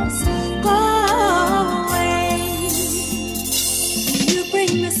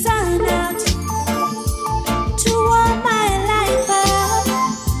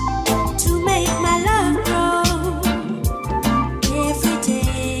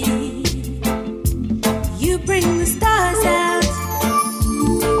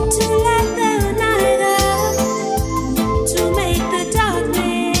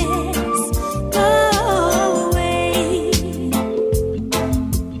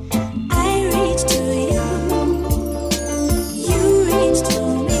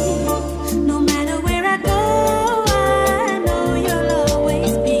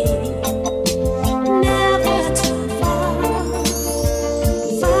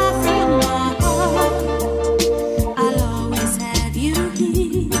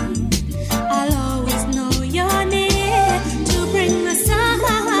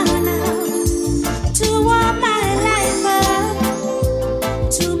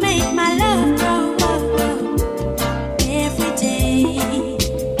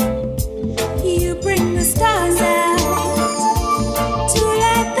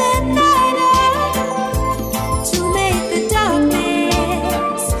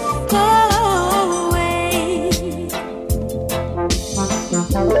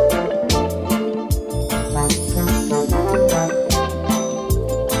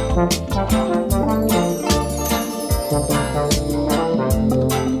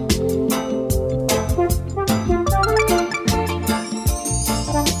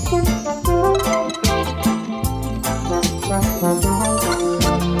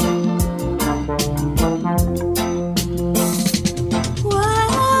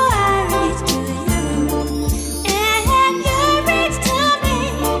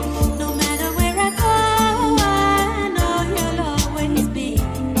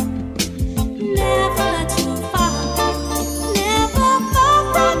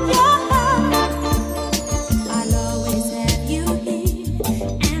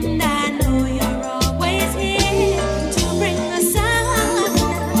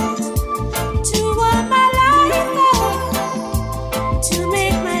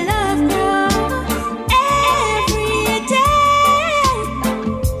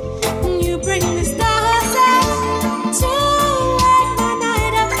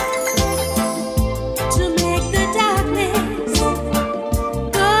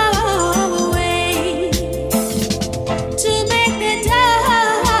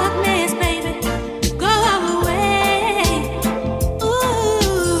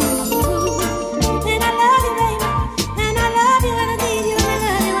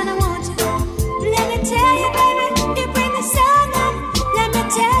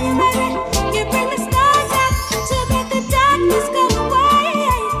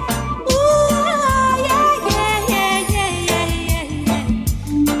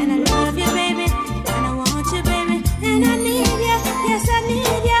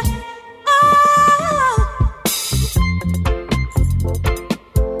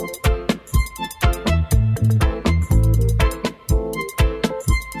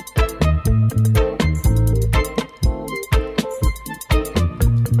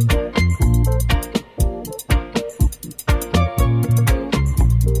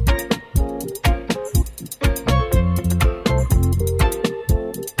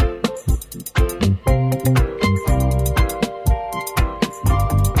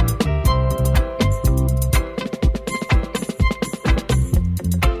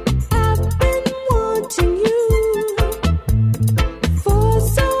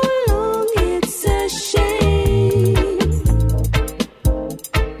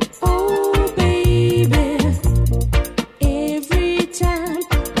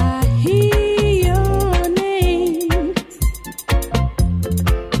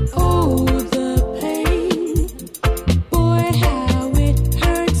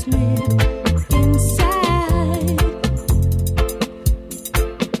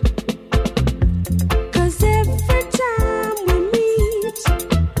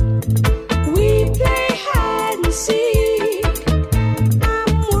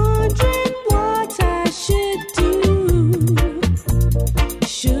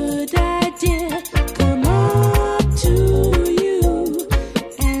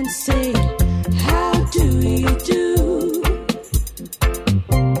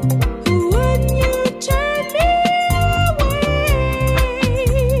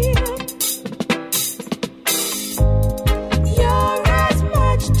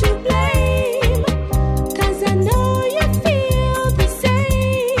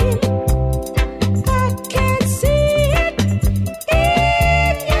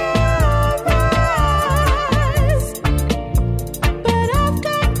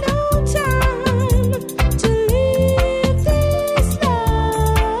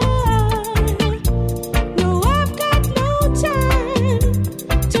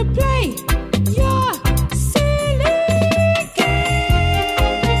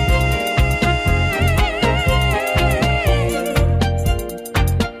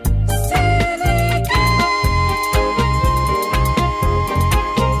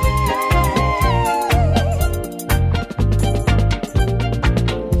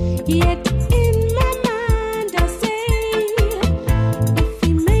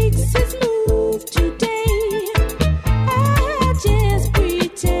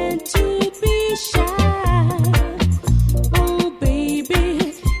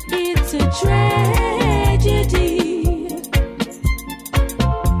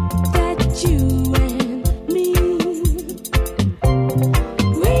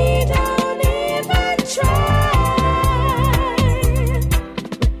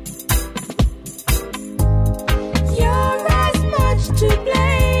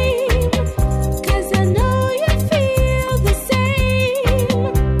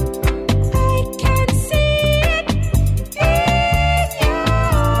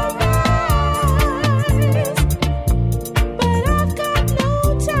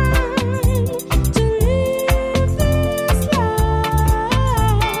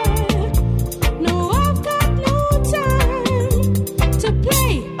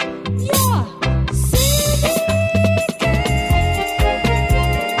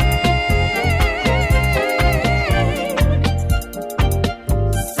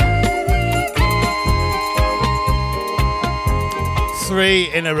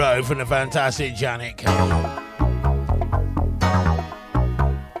 3 in a row from the fantastic Janet Kelly.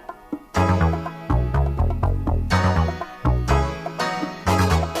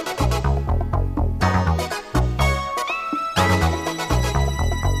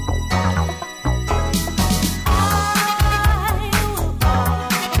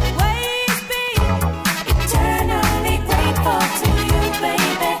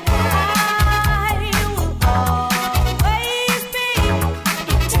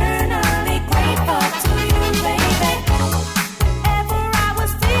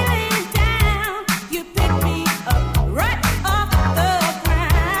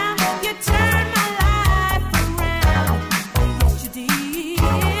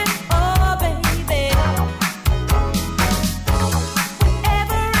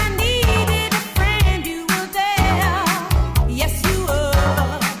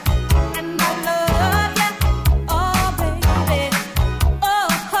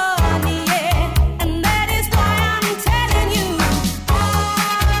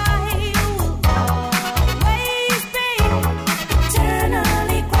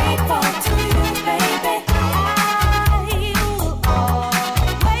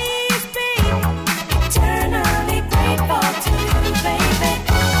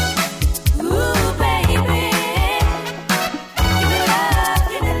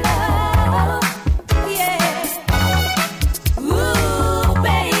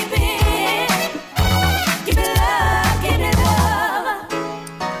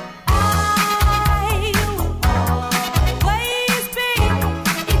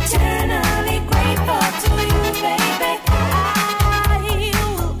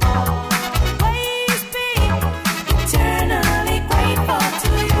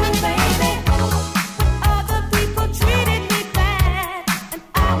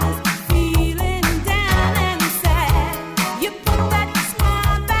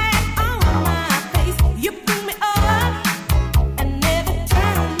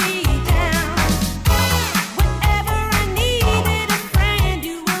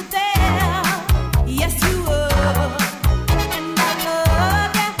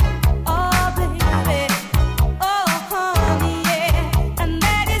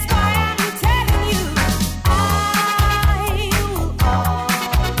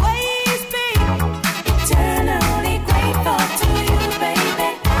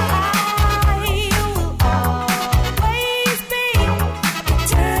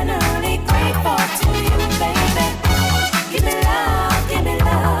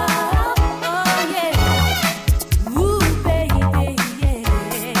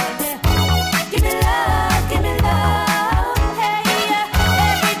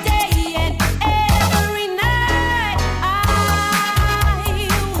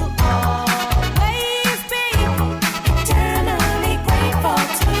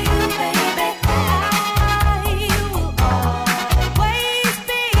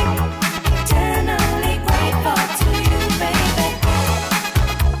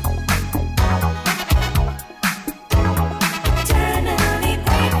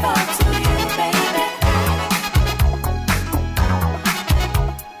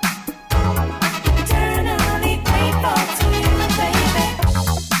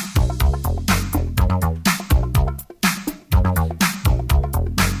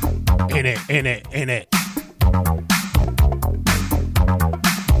 In it.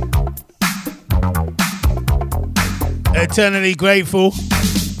 Eternally grateful.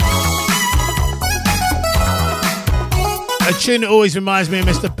 A tune that always reminds me of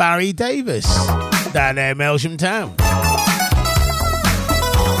Mr. Barry Davis down there in Melsham Town.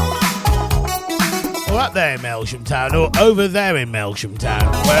 Or up there in Melsham Town, or over there in Melsham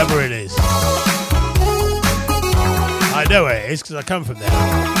Town, wherever it is. I know where it is because I come from there.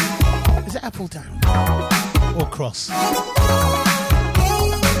 Is it Appletown? Or Cross?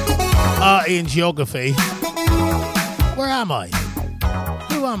 Arty and geography. Where am I?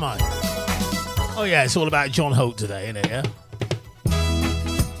 Who am I? Oh yeah, it's all about John Holt today, isn't it, yeah?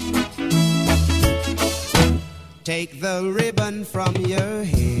 Take the ribbon from your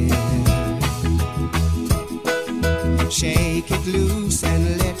hair, shake it loose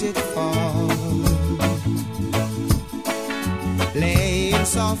and let it fall, laying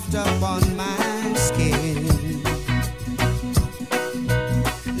soft upon my skin,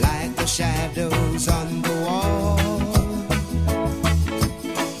 like the shadows on the wall.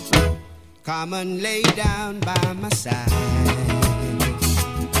 Come and lay down by my side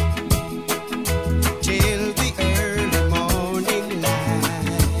till the early morning light.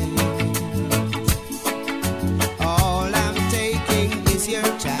 All I'm taking is your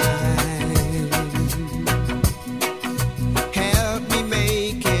time. Help me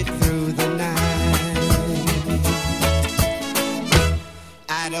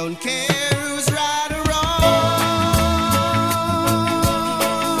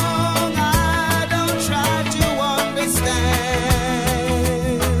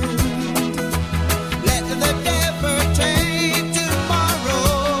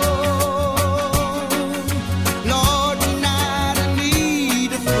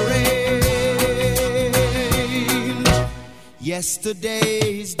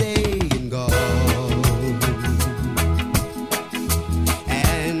Yesterday's day and gone,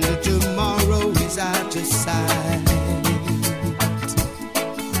 and tomorrow is out of sight,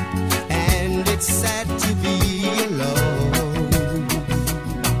 and it's sad to be alone.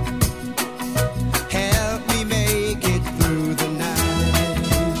 Help me make it through the night.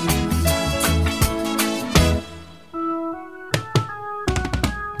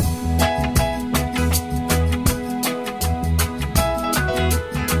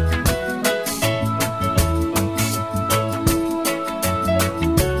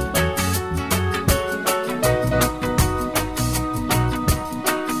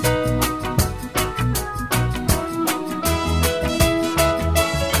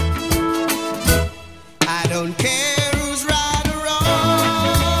 I don't care who's right or wrong.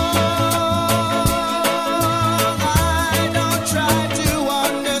 I don't try to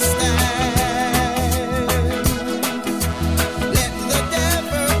understand. Let the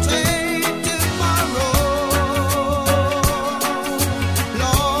devil take tomorrow.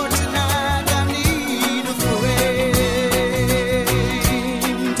 Lord, tonight I need a friend.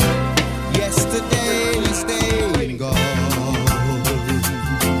 Yesterday's day and gone,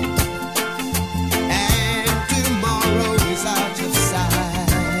 and tomorrow is out of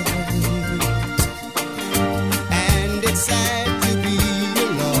sight, and it's sad to be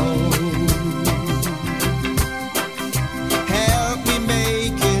alone. Help me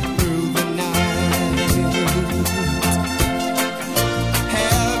make it through the night.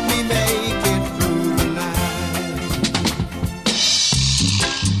 Help me make it through the night.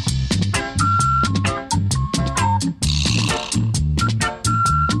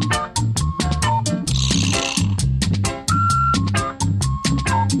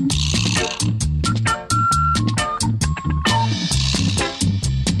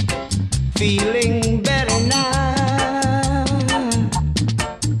 Feeling better now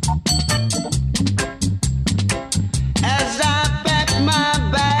as I pack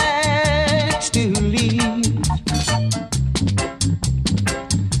my bags to leave.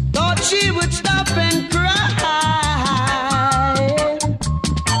 Thought she would stop and cry.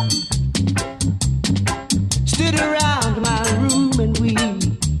 Stood around my room and weep.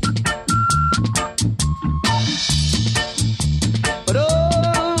 But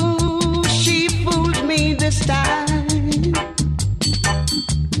oh, she fooled me this time.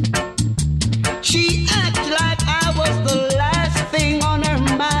 She acted like I was the last thing on her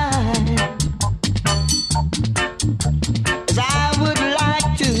mind. As I would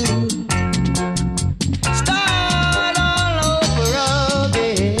like to start all over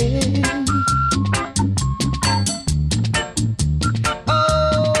again.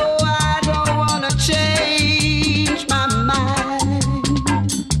 Oh, I don't want to change my mind.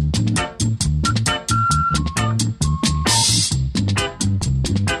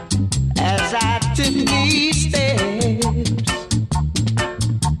 As I took these steps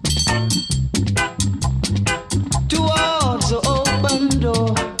towards the open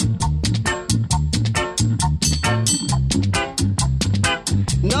door,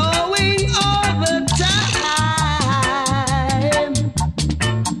 knowing all the time,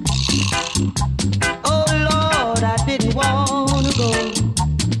 oh Lord, I didn't want to go.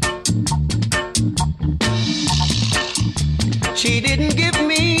 She didn't give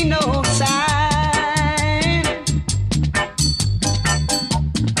me no sign.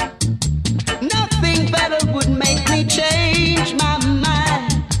 Nothing better would make me change my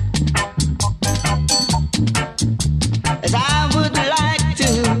mind. As I would like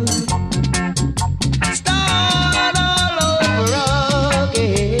to start all over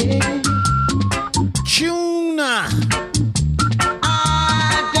again. Tuna. I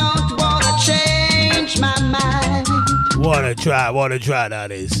don't want to change my mind. Wanna try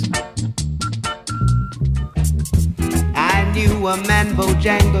that is. I knew a man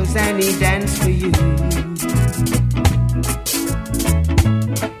Bojangles and he danced for you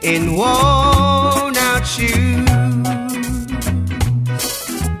in worn out shoes,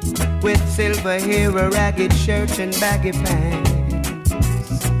 with silver hair, a ragged shirt and baggy pants.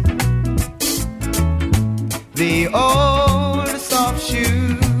 The old soft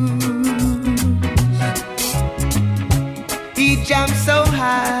shoes. He jumped so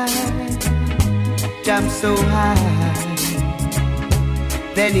high,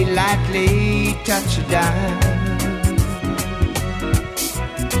 then he lightly touched down.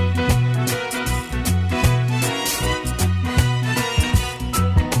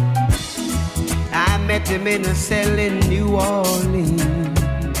 I met him in a cell in New Orleans.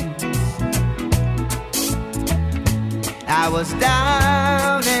 I was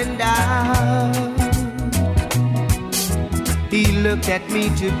down and out. He looked at me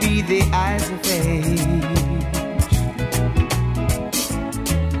to be the eyes of age.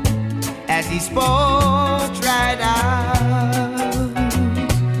 As he spoke right out,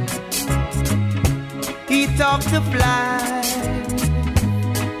 he talked of life,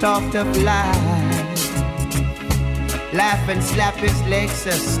 talked of life, laugh and slap his legs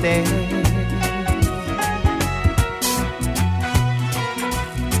a stare.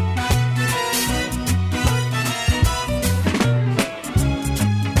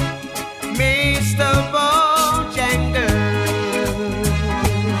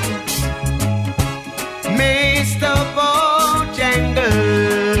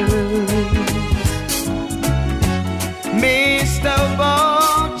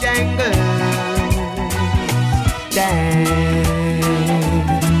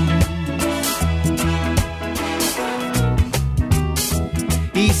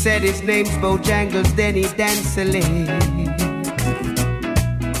 He said his name's Bojangles, then he danced a lick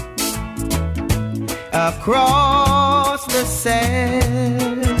across the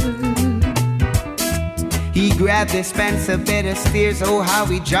sand. He grabbed his pants a bed of steers, oh how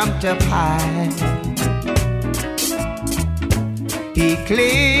he jumped up high. He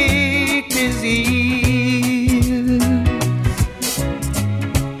clicked his heels,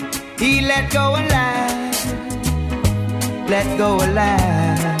 he let go a lie, let go a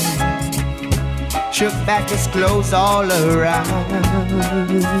lie, shook back his clothes all around.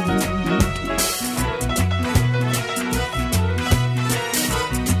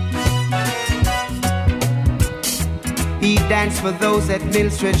 He danced for those at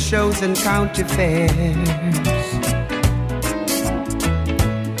Mill Street shows and county fairs.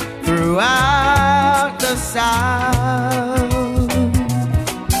 Throughout the South,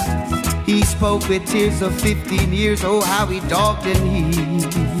 he spoke with tears of 15 years, oh how he dogged and he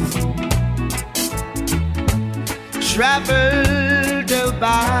traveled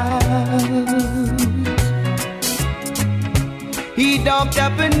about. He dogged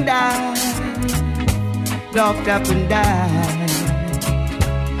up and died, dogged up and died.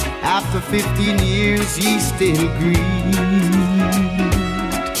 After 15 years he still grieved.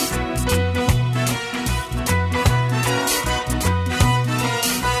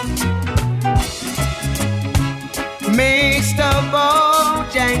 Mr.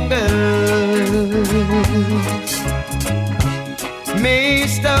 Bojangles,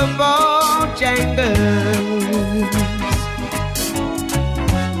 Mr. Bojangles,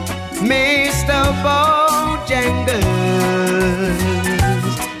 Mr. Bojangles,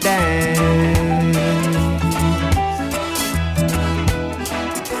 dance.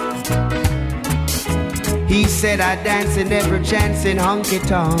 He said I dance in every chance in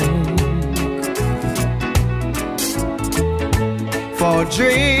honky-tonk, for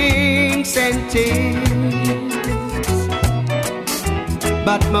drinks and tips,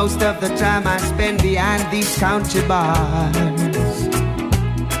 but most of the time I spend behind these county bars.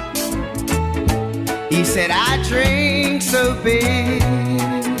 He said I drink so big.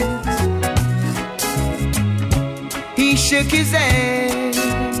 He shook his head,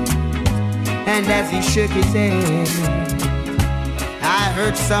 and as he shook his head, I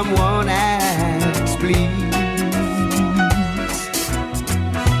heard someone ask, please.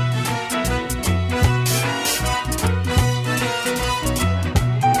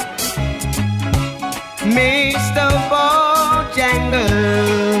 Mr. Bojangles,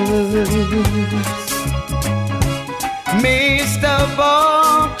 Mr.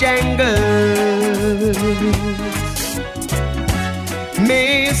 Bojangles,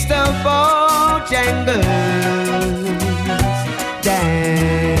 Mr. Bojangles,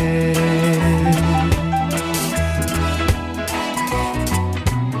 dance.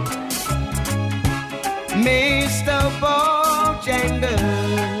 Mr. Bojangles.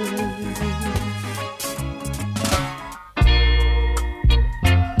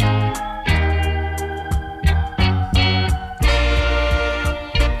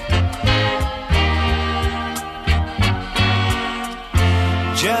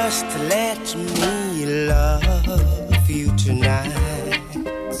 Just let me love you tonight.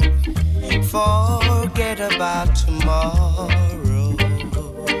 Forget about tomorrow.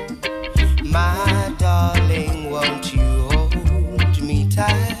 My darling, won't you hold me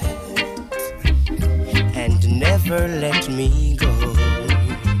tight and never let me go?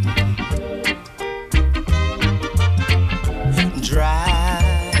 Dry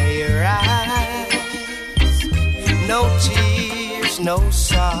your eyes, no tears, no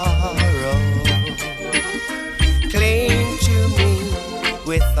sorrow. Cling to me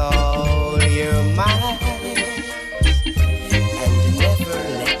with all your might and never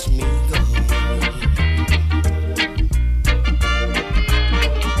let me go.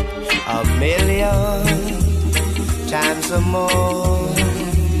 some more.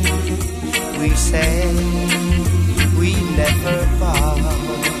 We say we never part,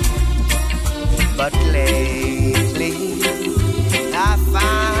 but lately I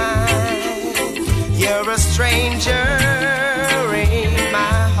find you're a stranger in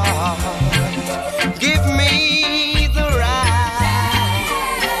my heart. Give me the ride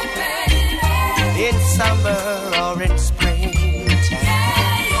in summer or in springtime.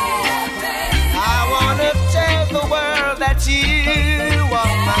 I wanna tell the world that you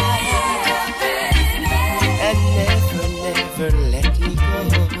are mine, and never, never let me go.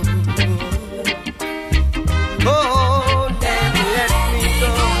 Oh, never let me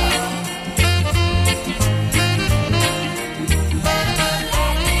go.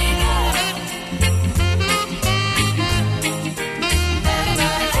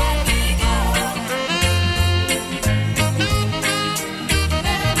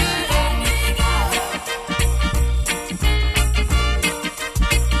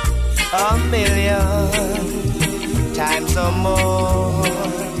 A million times or more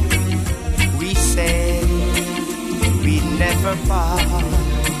we say we never part,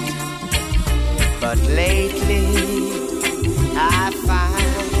 but lately I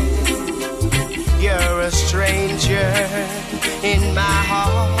find you're a stranger in my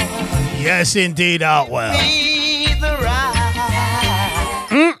heart. Yes, indeed, Artwell. Be the ride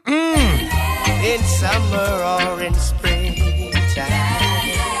in summer or in springtime.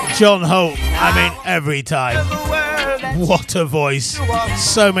 John Holt, I mean, every time. What a voice.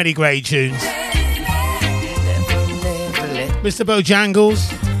 So many great tunes. Mr.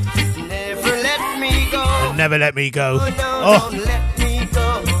 Bojangles. Never let me go. Never let me go. Oh. Don't let me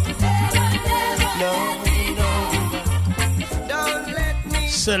go. No, don't let me.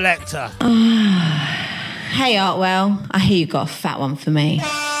 Selector. Hey, Artwell. I hear you got a fat one for me.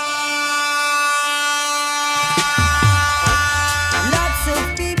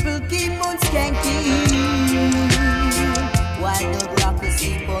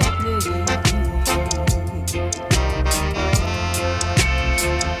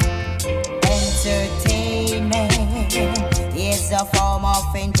 A form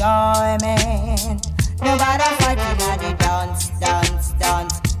of enjoyment. Nobody fighting at the dance.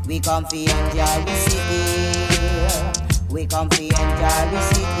 We come for enjoy the city. We come for enjoy the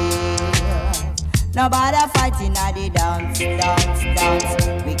city. Nobody fighting at the dance.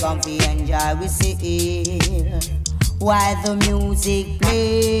 We come for enjoy the city. While the music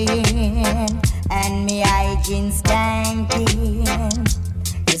playing and me hygiene skanking,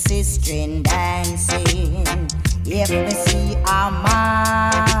 the sister dancing. If me see a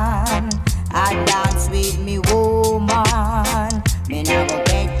man, I dance with me woman. Me nah go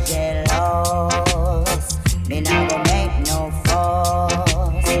get jealous. Me nah go make no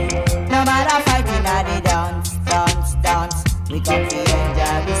fuss. No matter fighting at the dance. We come to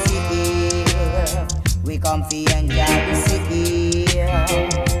enjoy the city. We come to enjoy the city.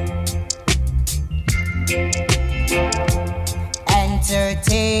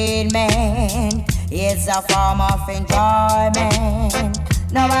 Entertainment is a form of enjoyment.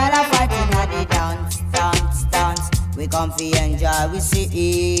 No matter fighting at the dance. We come to enjoy, we see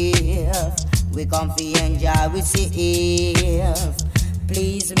if. We come to enjoy, we see if.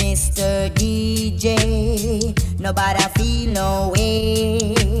 Please, Mr. DJ, nobody feel no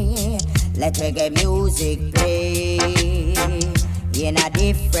way. Let reggae music play in a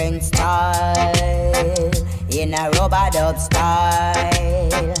different style, in a rubber-dub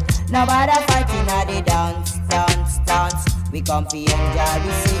style. Nobody fighting at the dance. We come to enjoy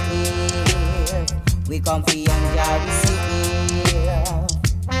the city. We come to enjoy the city.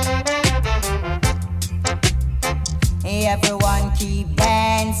 Everyone keep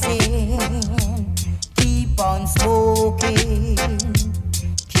dancing, keep on smoking,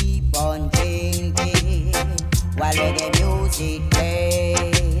 keep on drinking, while reggae music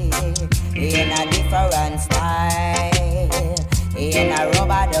plays in a different style, in a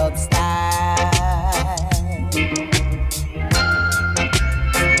rubber-dub style.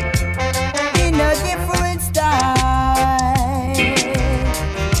 In a different style.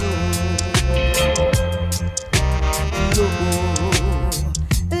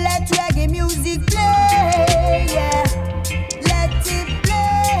 Let reggae music play, yeah. Let it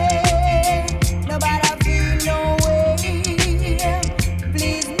play. Nobody feel no way.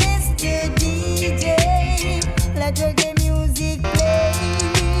 Please, Mr. DJ, let reggae music play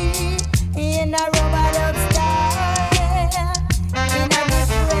in a rubber-dub style, in a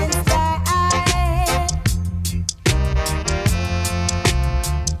different style.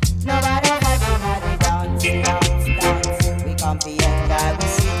 Nobody fighting at the dance. We come to enjoy the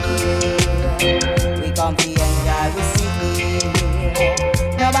city. We come to enjoy the city.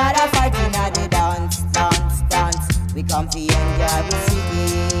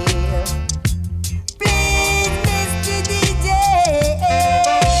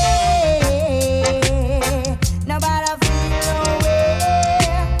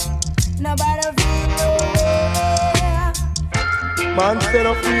 say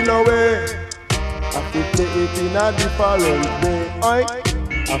no feel no way. I feel play it in a different way.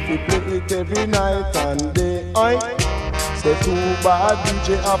 I feel play it every night and day. I say too bad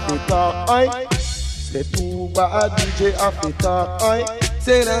DJ Africa. Say too bad DJ Africa.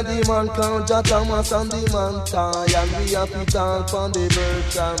 Say that the man count Jah Thomas and the man tie, and we have to talk on the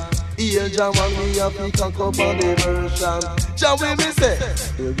version. Heal Jah man, we have to talk up on the version. Shall we be say?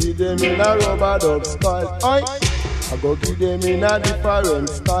 You give them in a rubber dub style. I go give them in a different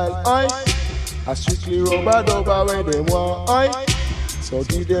style. I strictly rubber dub where they want. So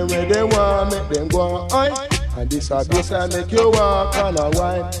give them where they want, make them go. And this a bass I make you walk and a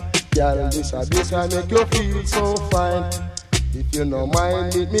wine. Girl, this a bass I make you feel so fine. If you no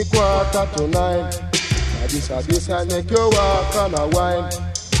mind, meet me 8:45. And this a bass I make you walk and a wine.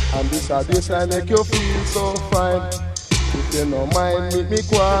 And this a bass I make you feel so fine. If you no mind, meet me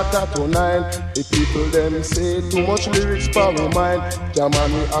 8:45. The people them say too much lyrics for my mind.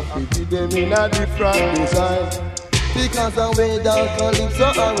 Jaman we have to give them in a different design. Because I way down calypso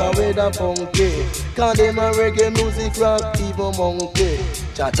or I way down funky. Cause them a reggae music rock even monkey.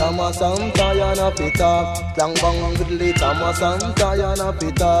 Jah Thomas and Zion of it up. Clang bang with the Thomas and Zion of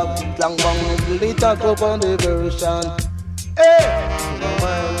it up. Clang bang with the talk up on the version. Hey! No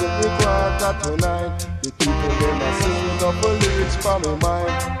mind with me 8:45. The people them a sing double lyrics for my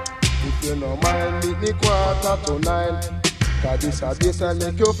mind. If you no mind, meet me 8:45. Cause this a bass I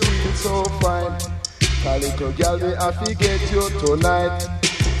make you feel so fine. Cause little girl me have to get you tonight.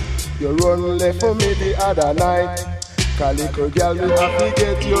 You run left for me the other night. Cause little girl me have to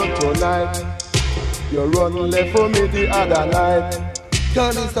get you tonight. You run left for me the other night.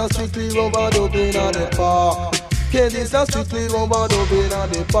 Cause this a strictly rubber dub in the park. Cause this a strictly rubber dub in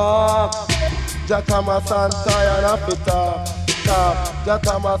the park. Jah Thomas and Zion of the talk. Jah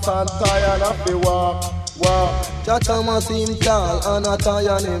Thomas and Zion of the walk. Jah Thomas him tall and a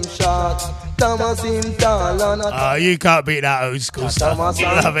Zion him short. Thomas him tall and a you can't beat that old school stuff. Love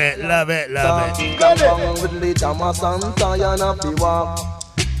it, love it, love it. Come with the Thomas and Zion of the walk.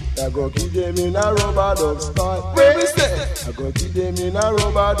 I go give them in a rubber dub style. I go give them in a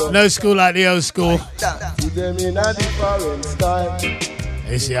rubber dub. No school like the old school. Give them in a different style.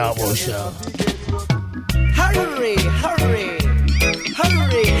 It's the Outlaw Show. Hurry, hurry,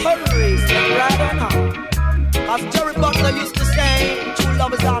 hurry, hurry, stay right on up. As Jerry Butler used to say, true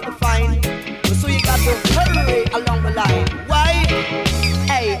love is hard to find. So you got to hurry along the line. Why?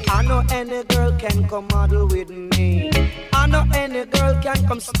 Hey, I know any girl can come model with me. I know any girl can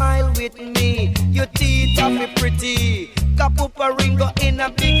come smile with me. Your teeth are be pretty. Cap up a ring, go in a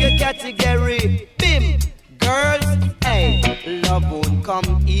bigger category. Bim, girls, hey, love won't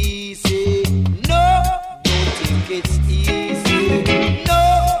come easy. No, don't think it's easy.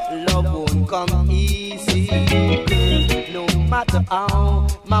 No, love won't come easy. Girl, no matter how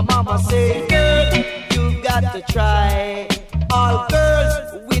my mama say, girl, you got to try. All girls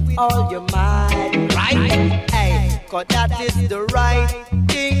with all your might, right? Hey, cause that is the right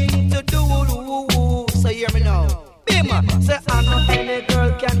thing to do. So hear me now. Bima, say I know any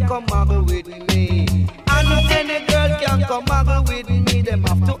girl can come marble with me. I know any girl can come marble with me. Them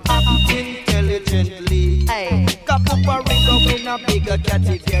have to act intelligently. Hey, cap up a ring up in a bigger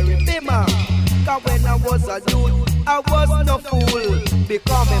category. Bima, cause when I was a youth, I was no fool.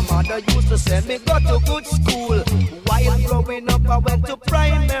 Because my mother used to send me go to good school. While growing up, I went to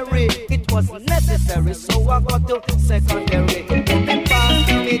primary. It was necessary, so I got to secondary. Then passed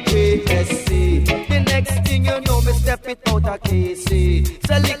me JSC. The next thing you know, me step it out of KC.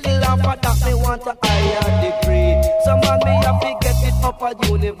 So little after that, me want a higher degree. So man, me have to get it up at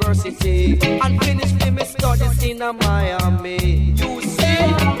university and finish me studies in a Miami. You see,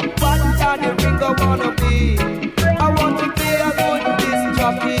 what are the ring I wanna be? I want to be a good disc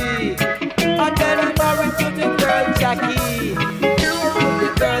jockey. And then married to the girl Jackie. The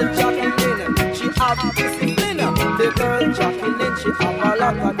girl Jacqueline, she have discipline. The girl Jacqueline, she have a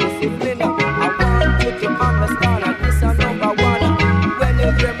lot of discipline. I want you to understand that this is number one. When you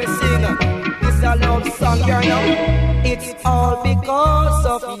hear me sing, this is a love song, you know. It's all because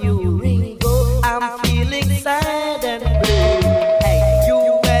of you, Ringo. I'm feeling sad and blue. Hey, you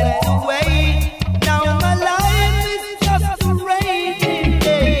went away. Now my life is just a rainy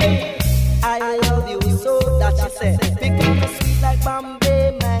day. I love you so that she said, because you're sweet like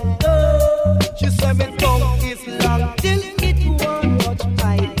Bombay mango. She said my tongue is long till it won't touch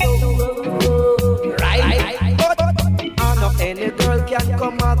my toe. Right? But I know any girl can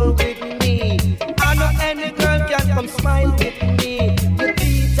come model with me. I know any girl can come smile with me. The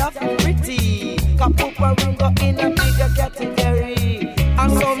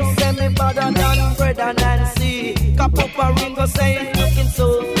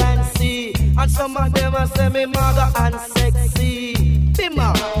so fancy. And some of them a say me mother and sexy.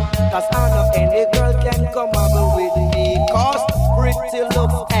 Bimmer, cause I know any girl can come up with me. Cause pretty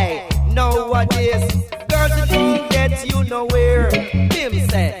looks, hey, nowadays. Girls it don't get you nowhere. Bim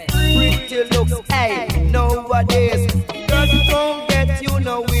said, pretty looks, hey, nowadays. Girls it don't get you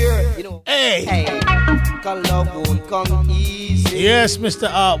nowhere. You know, hey. Cause love won't come easy. Yes, Mr.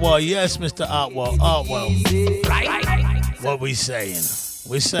 Artwell. Yes, Mr. Artwell. Artwell. Right. What we saying?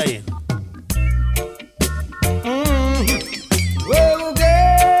 We're saying. Well, girl,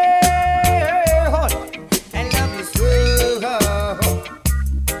 I love you so.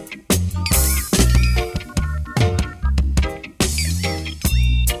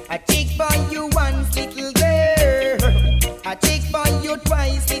 I take for you once, little girl. I take for you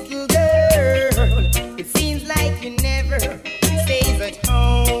twice, little girl. It seems like you never stays at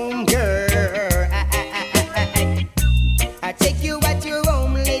home, girl. I take you at your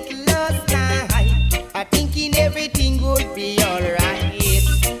home late last night. I thinking everything would be alright.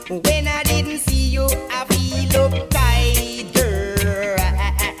 When I didn't see you, I feel uptight, girl.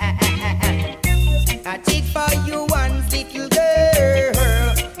 I take for you once, little girl.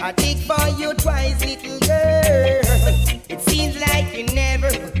 I take for you twice, little girl. It seems like you never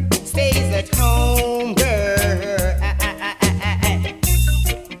stays at home, girl.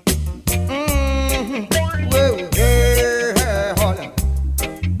 Whoa, girl.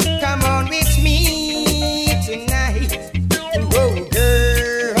 Come on with me tonight. Whoa,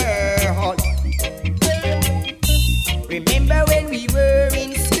 girl. Remember when we were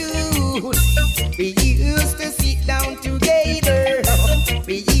in school? We used to sit down together.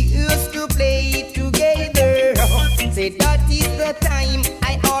 We used to play together. Say that is the time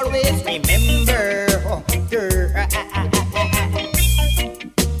I always remember, girl.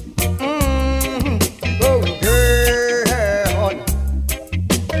 Oh, girl.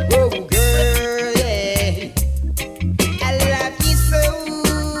 Oh, girl, yeah. I love you so,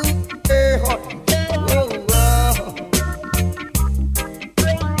 girl. Oh, oh.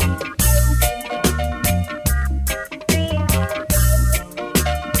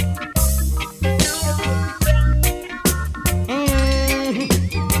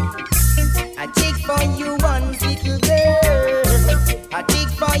 I take for you once, little girl. I take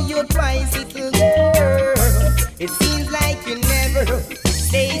for you twice, little girl. It seems like you never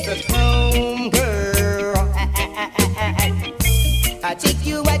stays at home, girl. I take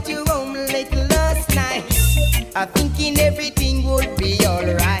you at your home late last night. I'm thinking everything would be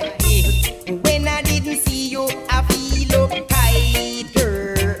alright. When I didn't see you, I feel uptight,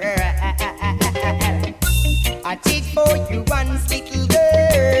 girl. I take for you once, little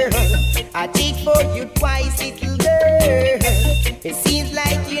girl. I take for you twice, little girl. It seems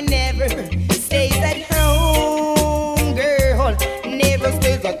like you never stays at home, girl. Never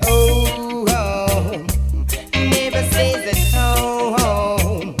stays at home. Never stays at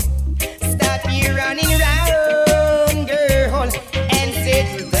home. Stop you running around, girl, and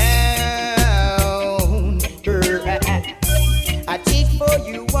settle down, girl. I take for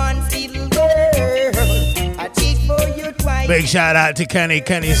you once, little girl. I take for you twice. Big shout out to Kenny.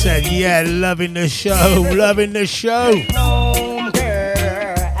 Kenny said, yeah, loving the show. Loving the show. Home,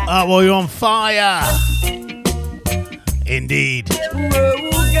 girl. Oh, well, you're on fire. Indeed.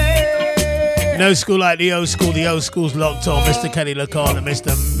 No school like the old school. The old school's locked on. Mr. Kenny Lacon and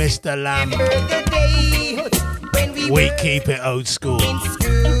Mr. Lamb. We keep it old school.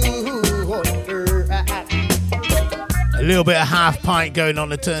 A little bit of half pint going on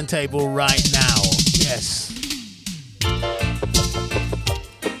the turntable right now. Yes.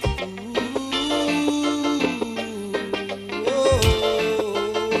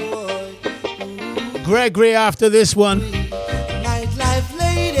 Gregory after this one. Nightlife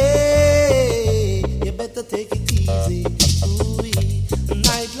lady, you better take it easy. Ooh-wee.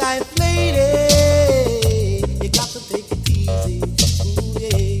 Nightlife lady, you got to take it easy.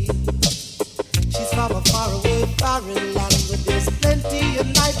 Ooh-wee. She's from a faraway foreign land where there's plenty of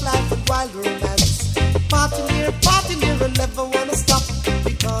nightlife and wild romance. Party near, and never wanna stop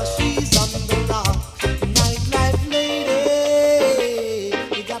because she's on the rock. Nightlife lady,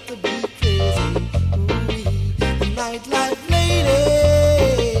 you got to be crazy. Nightlife lady,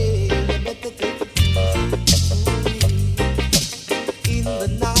 you better take it easy. In the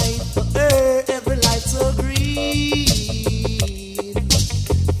night, for her, every light's so green.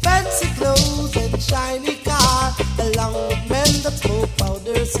 Fancy clothes and shiny car, along with men that smoke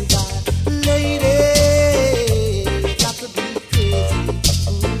powder cigar. Lady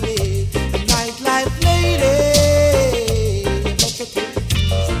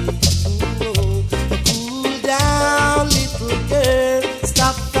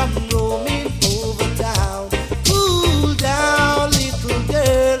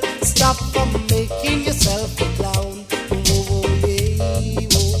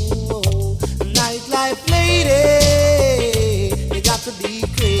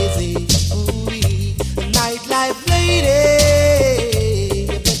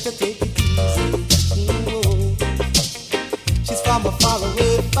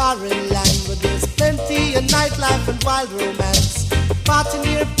wild romance. Party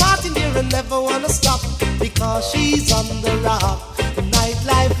near and never wanna stop because she's on the rock.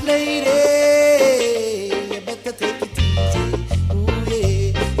 Nightlife lady, you better take it easy. Ooh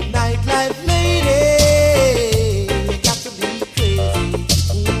yeah, nightlife lady, you got to be crazy.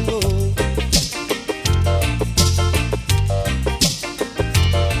 Ooh.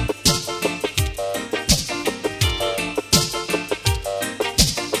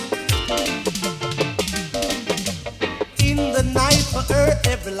 In the night for her,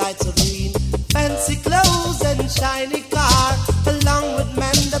 every light's so green. Fancy clothes and shiny car, along with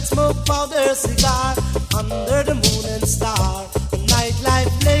men that smoke powder cigar, under the moon and star. A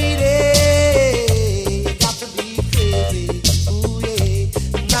nightlife lady, you got to be crazy. Ooh yeah,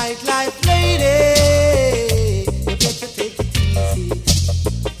 nightlife lady, you better take it easy.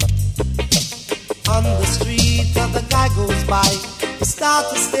 On the street, the guy goes by, you start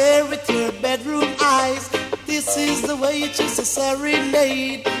to stare with your bedroom eyes. This is the way you choose a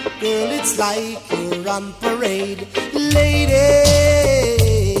serenade. Girl, it's like you're on parade. Lady,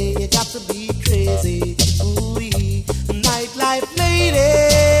 you got to be crazy. Ooh-wee. Nightlife lady,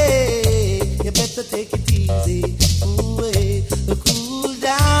 you better take it easy. Ooh-wee. Cool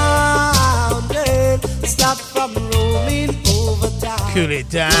down, girl. Stop from rolling over town. Cool it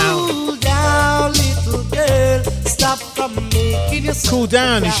down. Cool down, little girl. Stop from making yourself Cool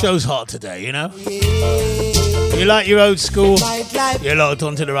down. The show's hot today, you know? You like your old school? You're locked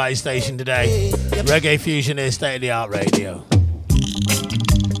onto the right station today. Reggae Fusion is state-of-the-art radio.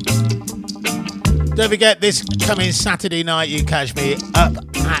 Don't forget, this coming Saturday night, you catch me up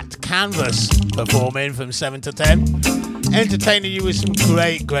at Canvas performing from 7 to 10. Entertaining you with some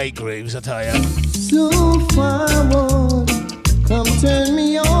great, great grooves, I tell you. So forward, come turn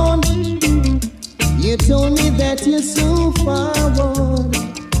me on. You told me that you're so forward,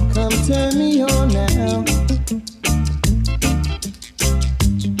 come turn me on now.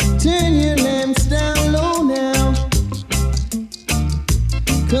 Turn your lamps down low now,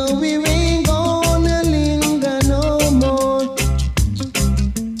 'cause we ain't gonna linger no more.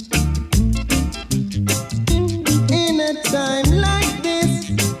 In a time like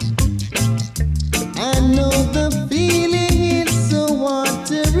this, I know the feeling is so hard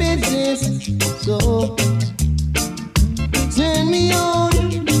to resist. So turn me on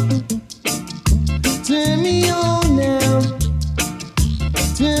now.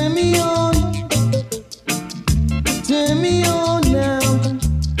 Turn me on now.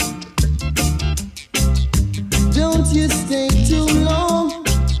 Don't you stay too long.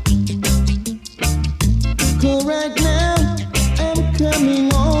 Go right now, I'm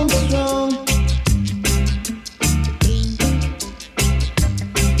coming on strong.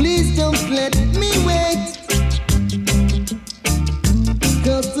 Please don't let me wait,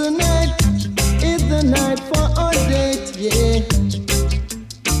 'cause tonight is the night for our date, yeah.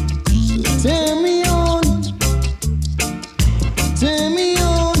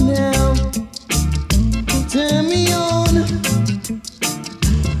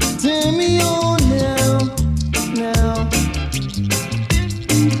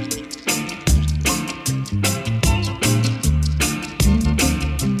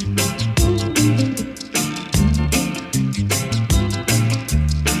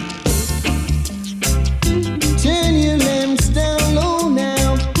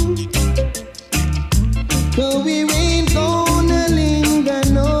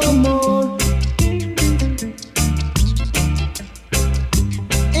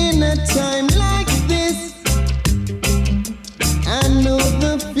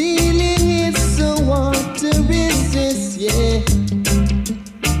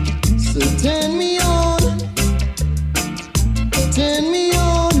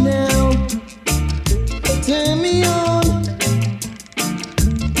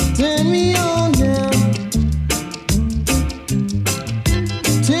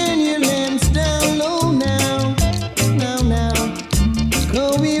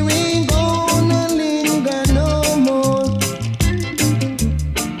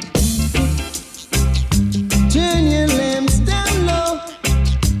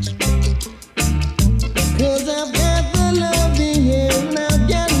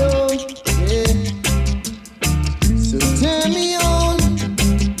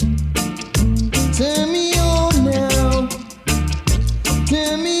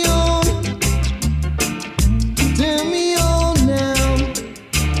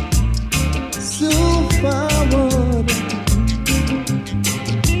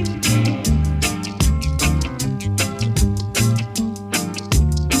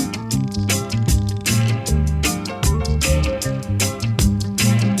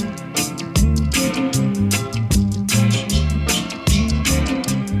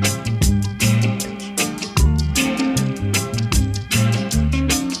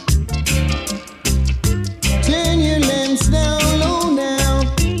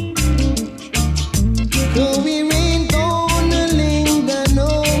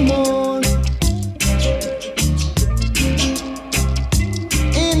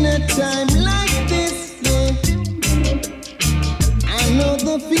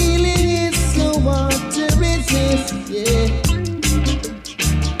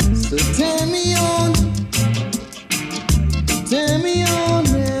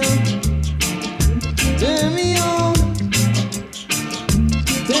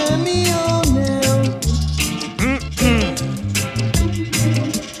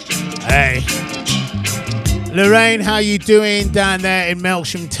 Lorraine, how you doing down there in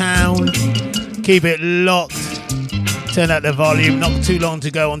Melksham Town? Keep it locked. Turn up the volume. Not too long to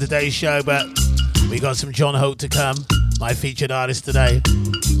go on today's show, but we got some John Hope to come, my featured artist today.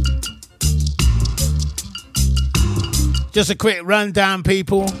 Just a quick rundown,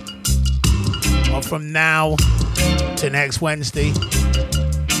 people, of from now to next Wednesday.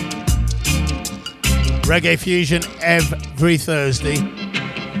 Reggae Fusion every Thursday.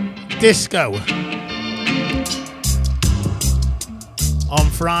 Disco on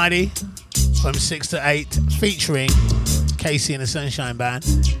Friday from 6 to 8, featuring Casey and the Sunshine Band.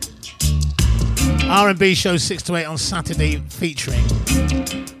 R&B show 6 to 8 on Saturday, featuring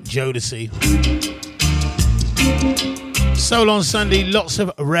Jodeci. Soul on Sunday, lots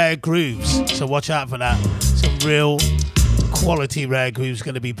of rare grooves, so watch out for that. Some real quality rare grooves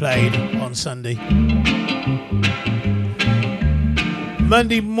going to be played on Sunday.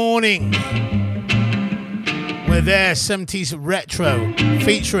 Monday morning, we're there, 70s Retro,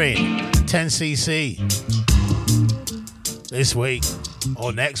 featuring 10cc. This week,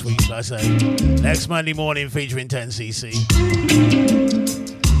 or next week, should I say. Next Monday morning, featuring 10cc.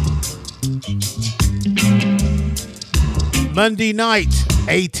 Monday night,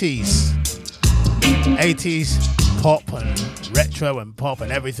 80s pop and retro and pop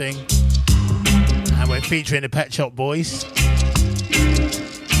and everything. And we're featuring the Pet Shop Boys.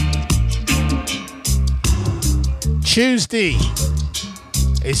 Tuesday,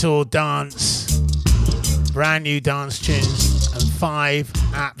 it's all dance, brand new dance tunes and 5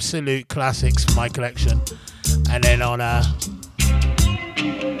 absolute classics from my collection. And then on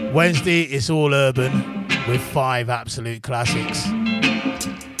Wednesday, it's all urban with 5 absolute classics.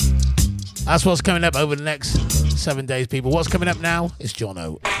 That's what's coming up over the next 7 days, people. What's coming up now is John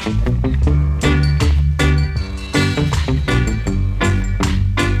O.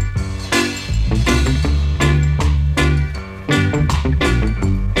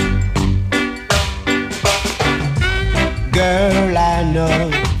 Girl, I know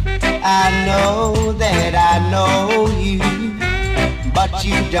that I know you, but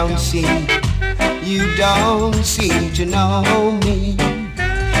you don't seem to know me.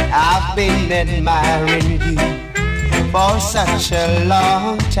 I've been admiring you for such a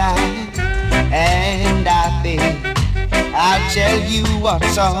long time, and I think I'll tell you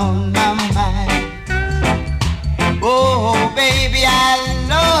what's on my mind. Oh, baby, I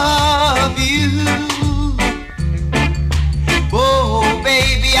love you. Oh,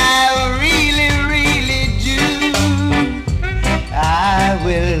 baby, I really, really do. I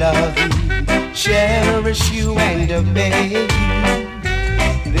will love you, cherish you, and obey you.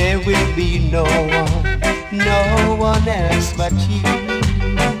 There will be no one else but you.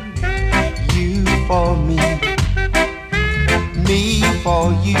 You for me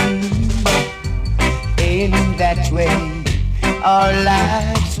for you. In that way, our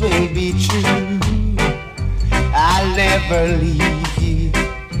lives will be true. I'll never leave you,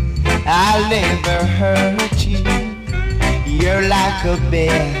 I'll never hurt you. You're like a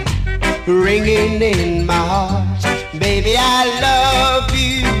bell ringing in my heart. Baby, I love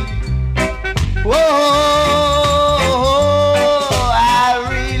you. Whoa, I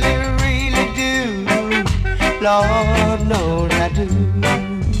really, really do. Lord knows I do.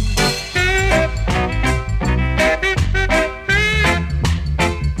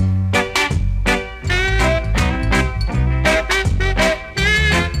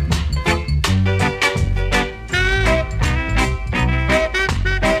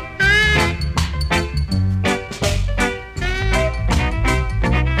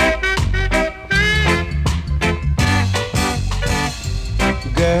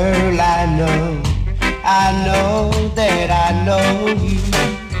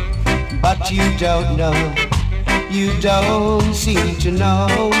 You don't seem to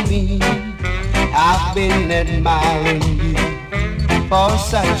know me. I've been admiring you for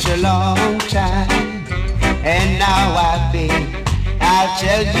such a long time, and now I think I'll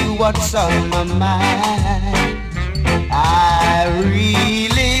tell you what's on my mind. I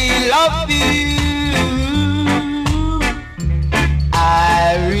really love you.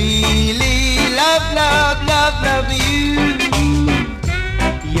 I really love you.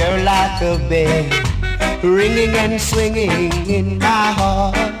 You're like a bell ringing and swinging in my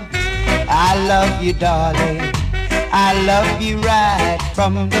heart. I love you, darling. I love you right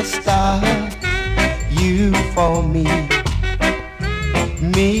from the start. You for me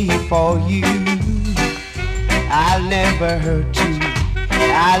for you. I'll never hurt you,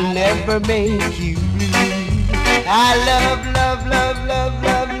 I'll never make you blue. I love you.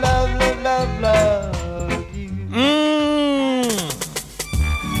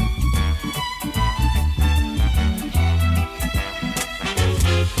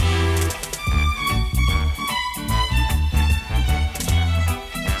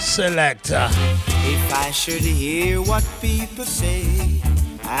 selector. If I should hear what people say,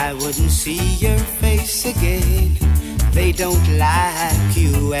 I wouldn't see your face again. They don't like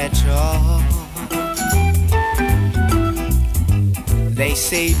you at all. They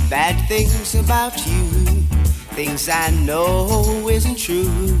say bad things about you, things I know isn't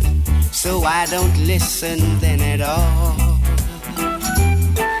true, so I don't listen then at all.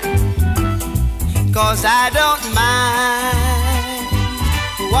 'Cause I don't mind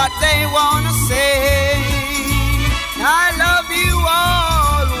what they wanna say. I love you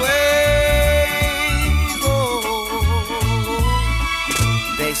always. Oh.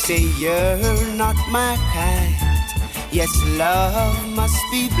 They say you're not my kind. Yes, love must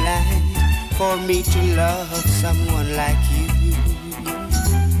be blind for me to love someone like you.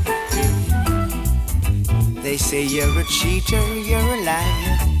 They say you're a cheater, you're a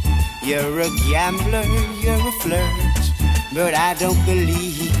liar, you're a gambler, you're a flirt, but I don't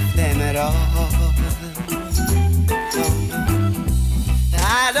believe them at all. No, no.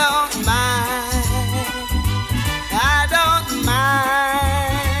 I don't mind, I don't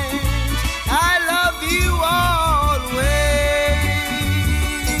mind, I love you always.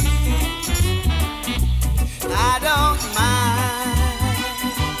 I don't mind,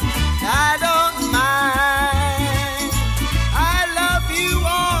 I don't mind, I love you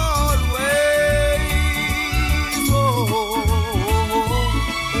always. Oh.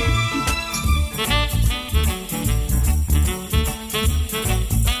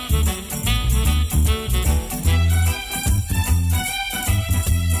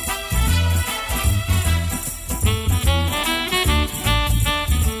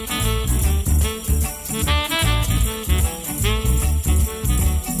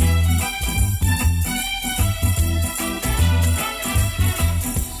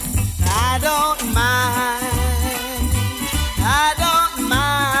 I don't mind, I don't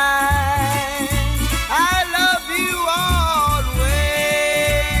mind, I love you always.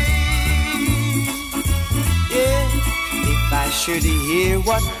 Yeah, if I should hear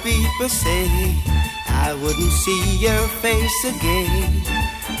what people say, I wouldn't see your face again.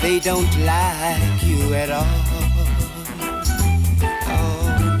 They don't like you at all. Oh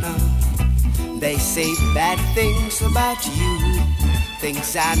no, they say bad things about you,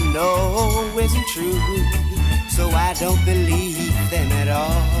 things I know isn't true, so I don't believe them at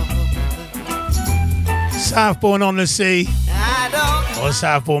all. Southbourne on the sea, I don't or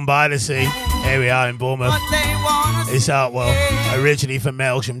Southbourne by the sea. Here we are in Bournemouth. what they wanna It's Artwell, originally from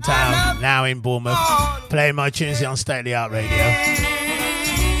Melsham Town, now in Bournemouth. Playing my tunes on State of the Art Radio.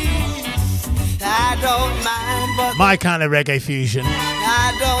 I don't mind, but My kind of reggae fusion.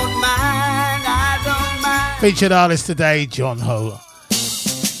 I don't mind, I don't mind. Featured artist today, John Ho.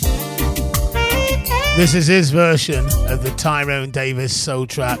 This is his version of the Tyrone Davis soul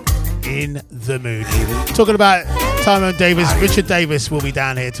track, In the Mood. Talking about Tyrone Davis, Richard Davis will be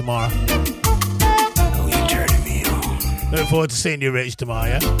down here tomorrow. Look forward to seeing you, Rich, tomorrow,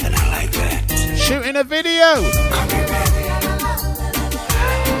 yeah? And I like that. Shooting a video.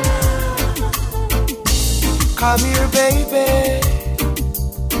 Come here, baby.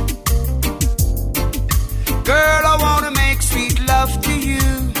 Girl, I wanna make sweet love to you.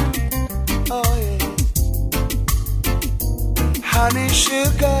 Oh yeah. Honey,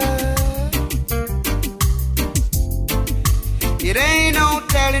 sugar. It ain't no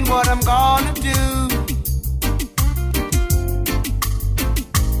telling what I'm gonna do.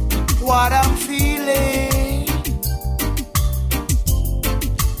 What I'm feeling.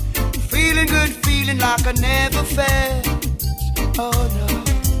 Feeling good, feeling like I never felt. Oh no.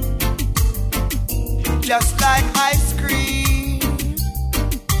 Just like ice cream.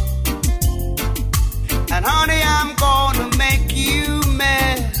 And honey, I'm gonna make you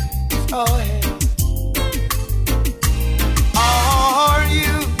melt. Oh yeah. Are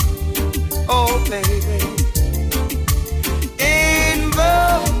you, oh baby, in the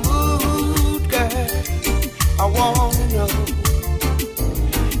mood, girl? I wanna know.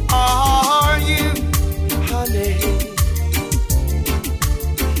 Are you, honey,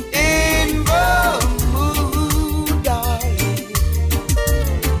 in the mood, darling?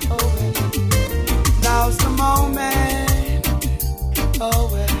 Oh well, now's the moment. Oh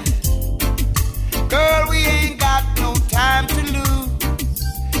well, girl, we ain't got no time to lose.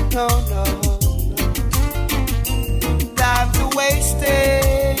 No, no, no. Time to waste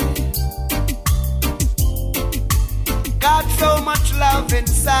it. Got so much love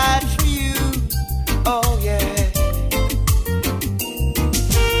inside for you. Oh yeah.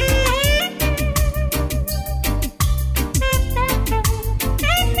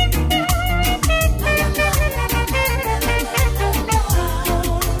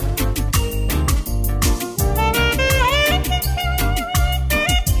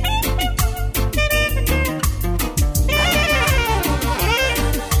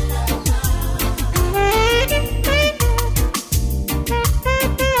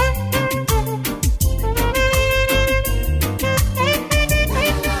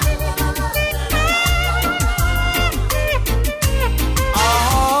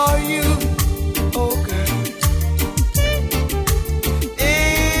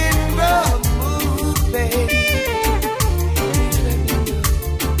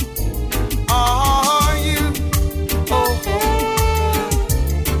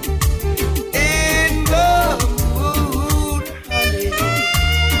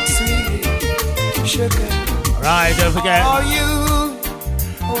 don't forget.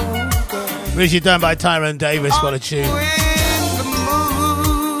 Music done by Tyrone Davis, what a tune.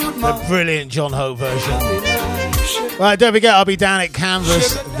 The brilliant John Hope version. Right, don't forget, I'll be down at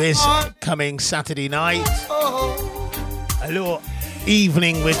Canvas this coming Saturday night. A little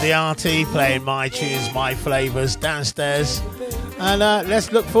evening with the RT, playing my tunes, my flavours downstairs. And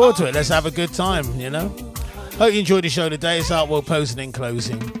let's look forward to it. Let's have a good time, you know. Hope you enjoyed the show today. It's Art World posing in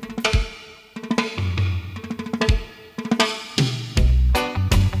closing.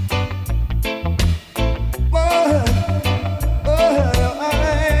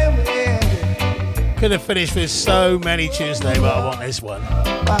 Could have finished with so many tunes today, but I want this one.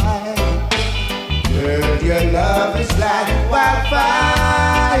 Girl, your love is like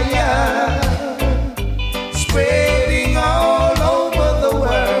wildfire, spreading all over the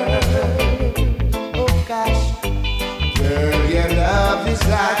world. Oh gosh. Girl, your love is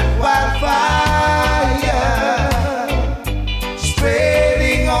like wildfire,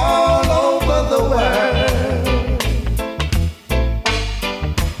 spreading all over the world.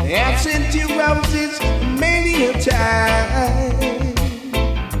 I've sent you roses many a time,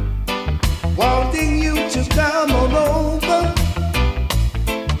 wanting you to come on over.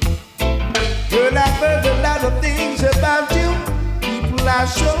 Girl, I've heard a lot of things about you. People are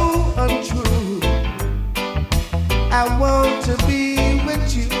so untrue. I want to be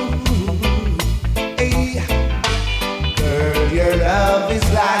with you. Hey. Girl, your love is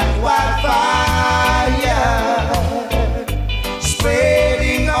like wildfire,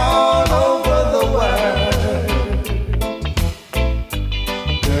 spreading all over the world.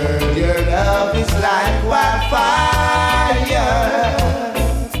 Girl, your love is like wildfire,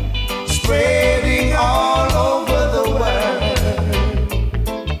 spreading all over the world.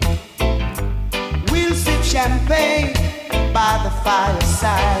 We'll sip champagne by the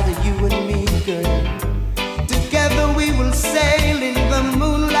fireside, you and me, girl. Together we will sail in the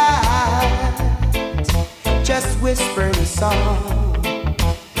moonlight, just whispering a song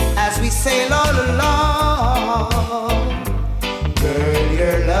as we sail all along. Girl,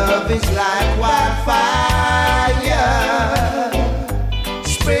 your love is like wildfire,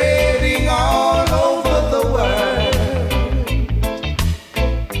 spreading all over the world.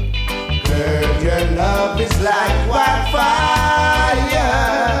 Girl, your love is like wildfire,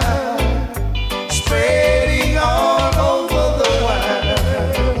 spreading all over the world.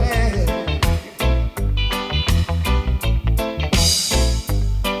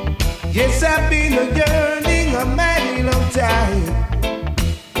 Yes, I've been a yearning a mighty long time,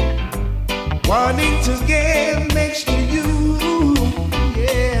 wanting to get next to you.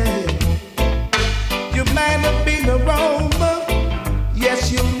 Yeah, you might have been a roamer,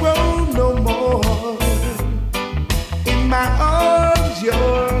 yes, you roam no more. In my arms,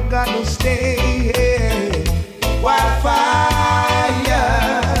 you're gonna stay. Wildfire,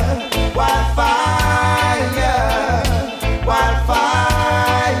 wildfire, wildfire,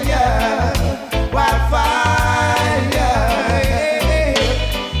 wildfire.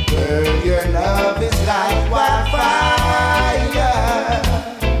 Girl, your love is like wildfire,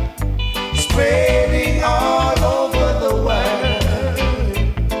 spreading all over the world.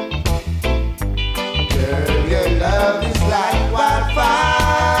 Girl, your love is like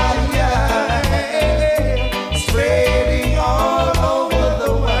wildfire, spreading all over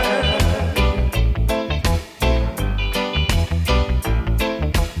the world.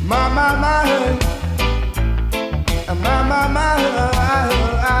 My,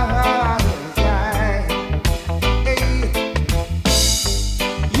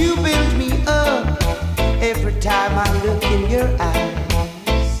 you build me up every time I look in your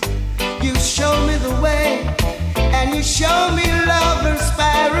eyes. You show me the way, and you show me lover's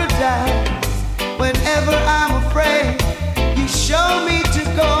paradise. Whenever I'm afraid, you show me to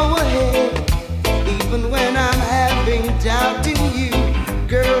go ahead. Even when I'm having doubt in you,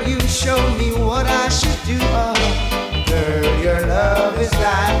 girl, you show me what I should do. Girl, your love is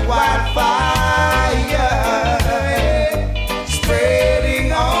like wildfire,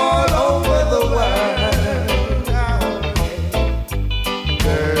 spreading all over the world.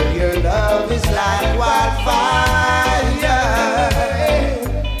 Girl, your love is like wildfire,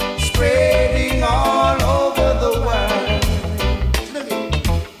 spreading all over the world.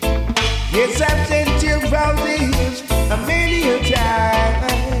 Yes, I've sent you roses many a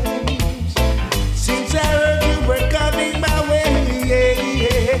times since I heard you were coming my way.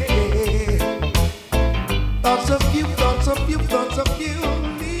 Thoughts of you, thoughts of you, thoughts of you.